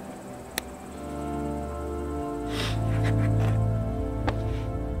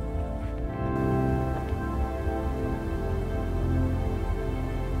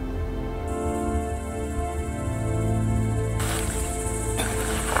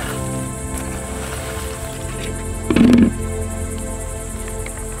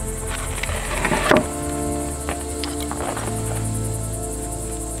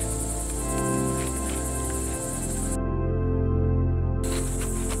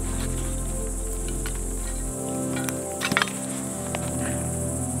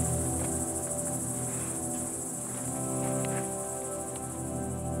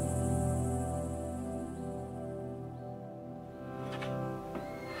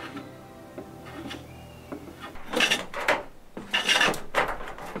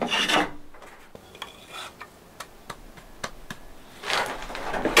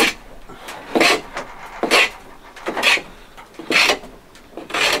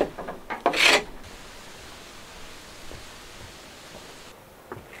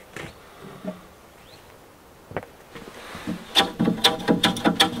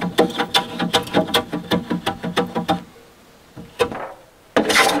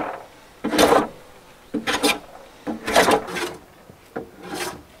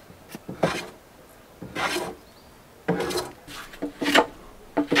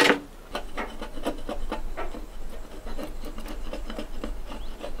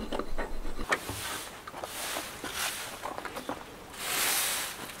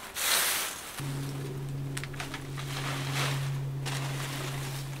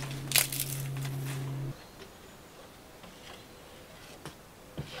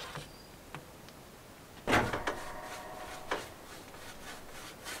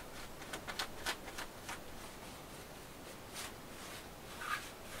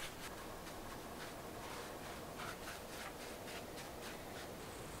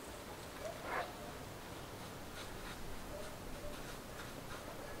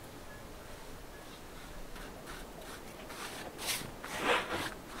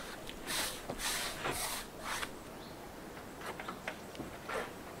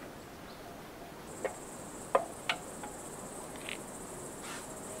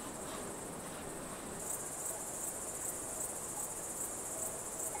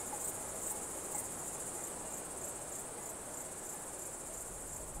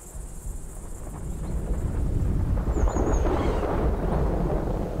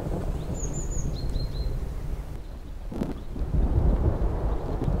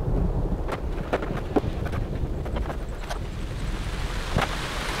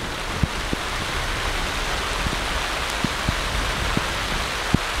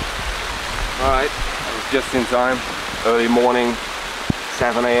 just in time. Early morning,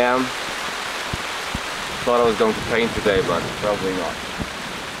 7 a.m. Thought I was going to paint today, but probably not.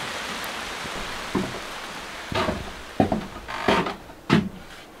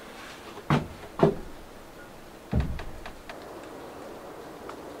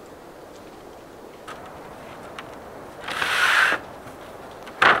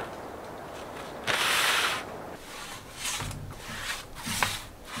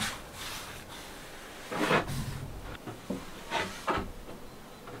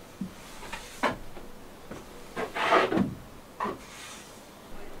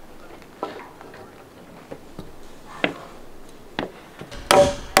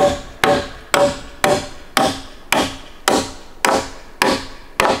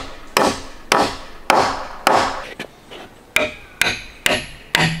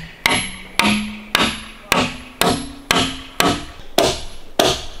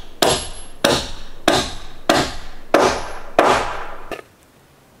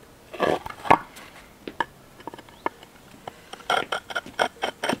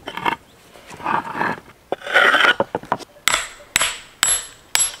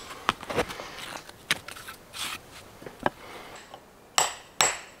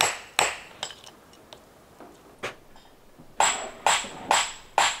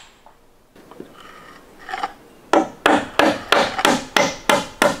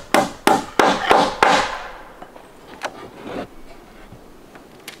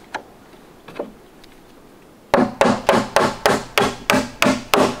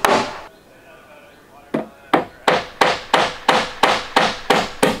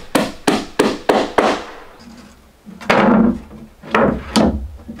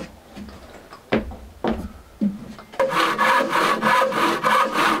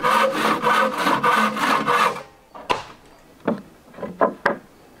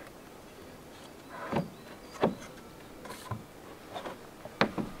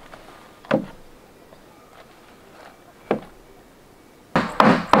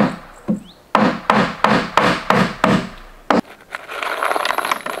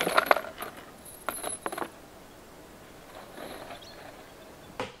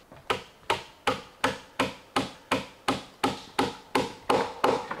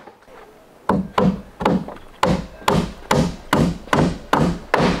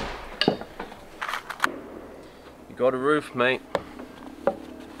 Got a roof, mate.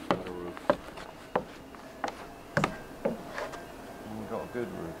 Got a roof. You got a good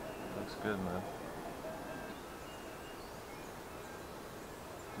roof. Looks good, man.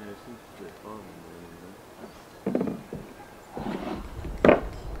 Yeah, it seems straight on.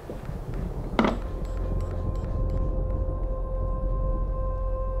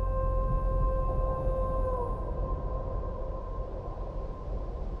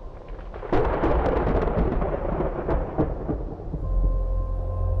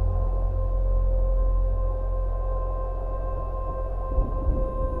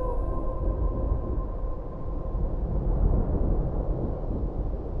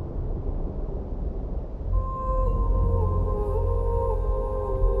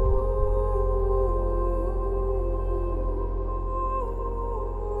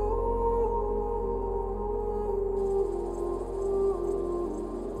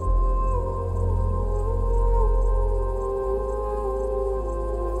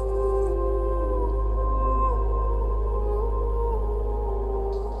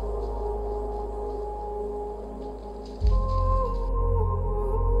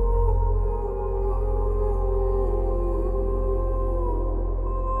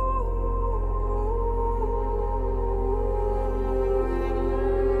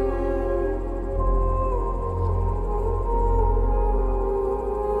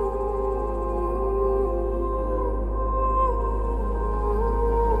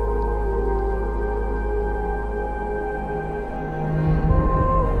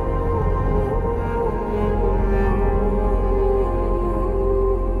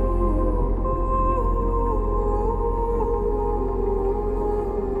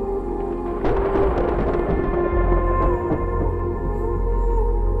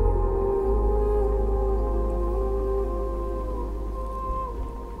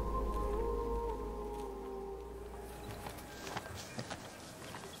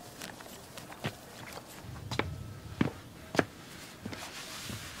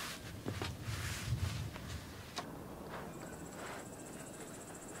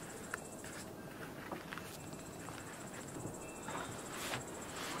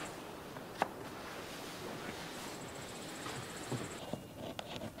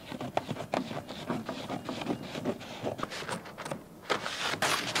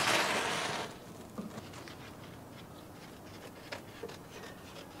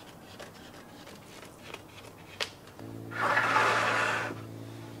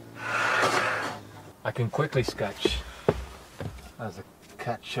 I can quickly sketch as a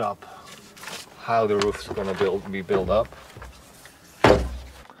catch up how the roof's gonna be built up.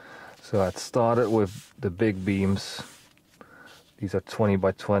 So I started with the big beams. These are 20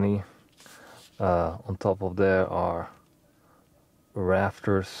 by 20. On top of there are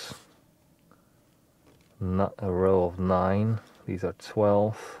rafters, not a row of 9. These are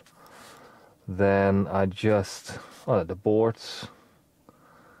 12. Then I just the boards.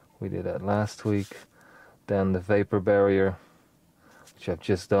 We did that last week. Then the vapor barrier, which I've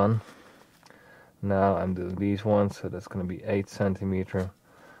just done. Now I'm doing these ones, so that's going to be 8 centimeter.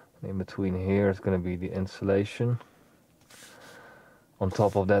 In between here is going to be the insulation. On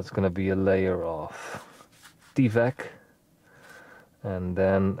top of that's going to be a layer of T-vac, and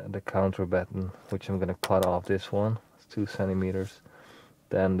then the counter batten, which I'm going to cut off this one. It's 2 centimeters.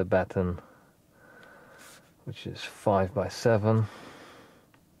 Then the batten, which is 5 by 7,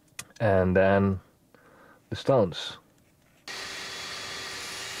 and then the stones.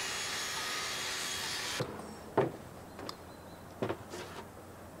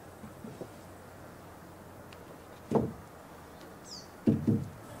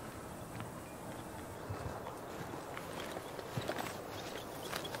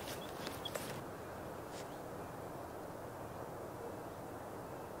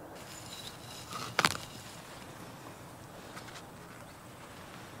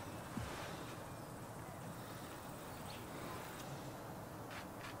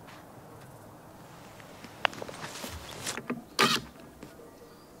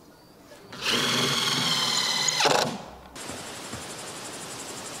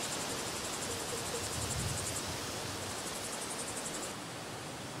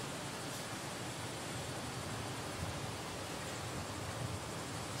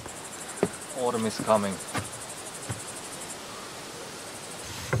 Autumn is coming.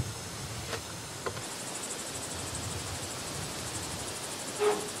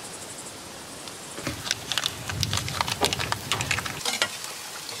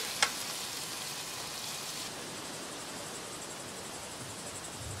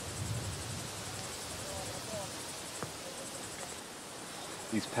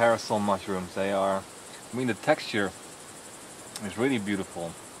 These parasol mushrooms, they are, I mean, the texture is really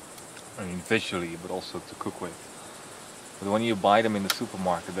beautiful. I mean, visually, but also to cook with. But when you buy them in the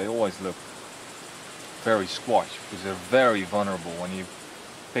supermarket, they always look very squashed because they're very vulnerable. When you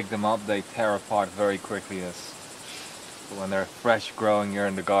pick them up, they tear apart very quickly. But when they're fresh growing here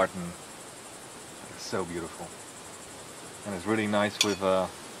in the garden, it's so beautiful. And it's really nice with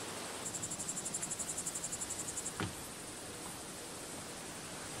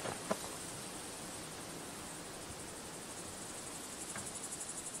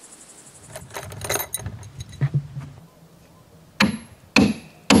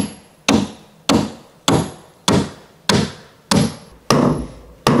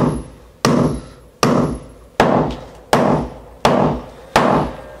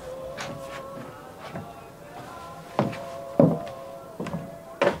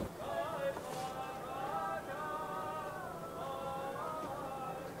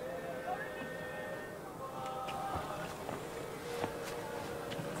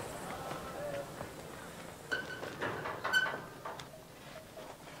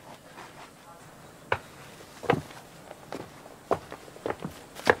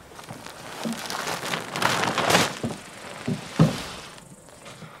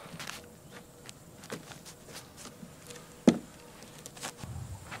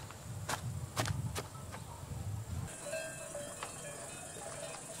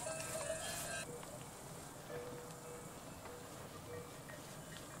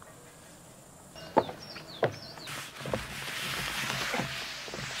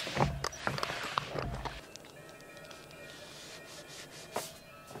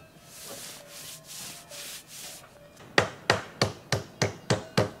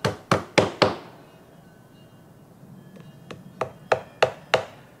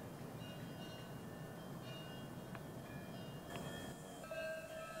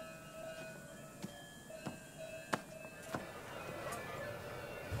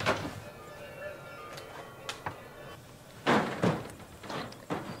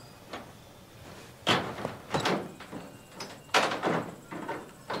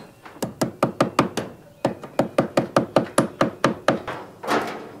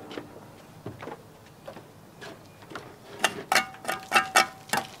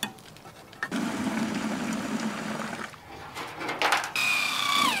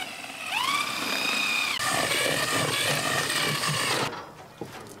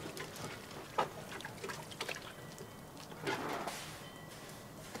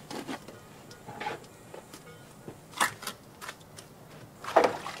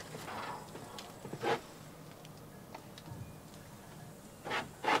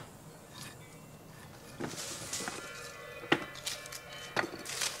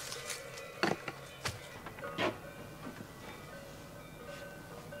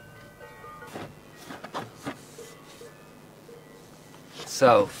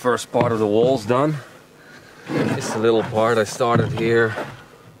So, first part of the wall's done. It's a little part. I started here.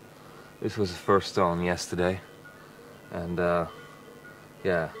 This was the first stone yesterday. And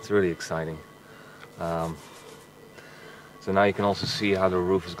yeah, it's really exciting. So now you can also see how the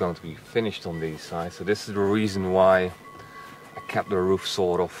roof is going to be finished on these sides. So this is the reason why I kept the roof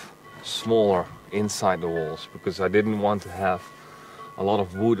sort of smaller inside the walls, because I didn't want to have a lot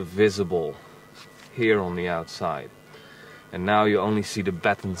of wood visible here on the outside. And now you only see the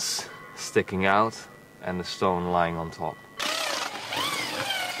battens sticking out and the stone lying on top.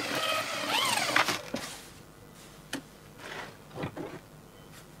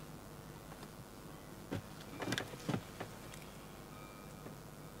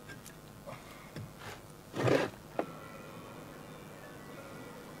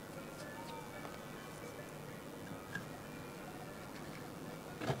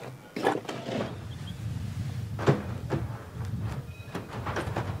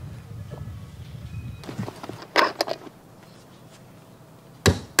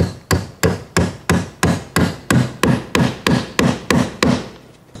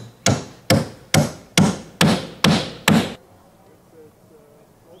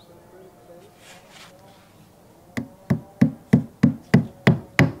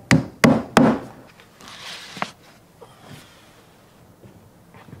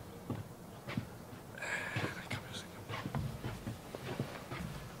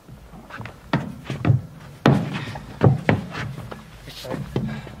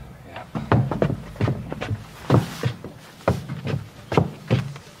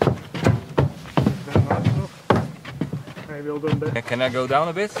 Can I go down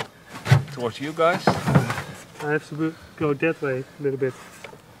a bit towards you guys? I have to go that way a little bit.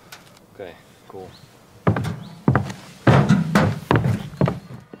 Okay, cool.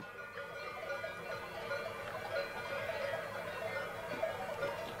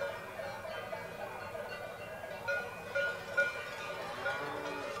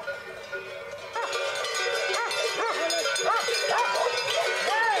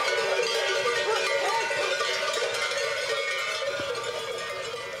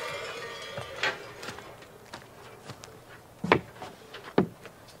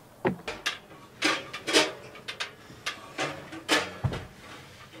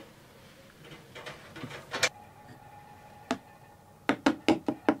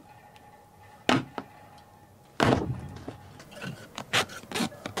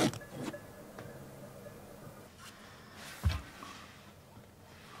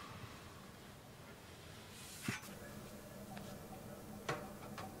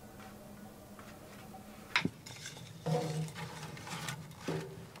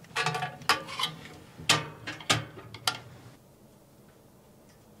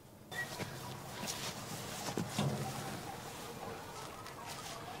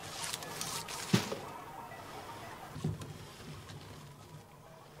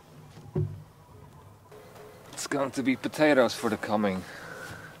 It's going to be potatoes for the coming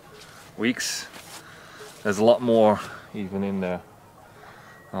weeks. There's a lot more even in there.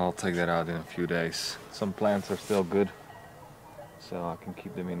 I'll take that out in a few days. Some plants are still good, so I can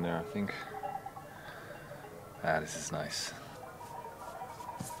keep them in there, I think. Ah, this is nice.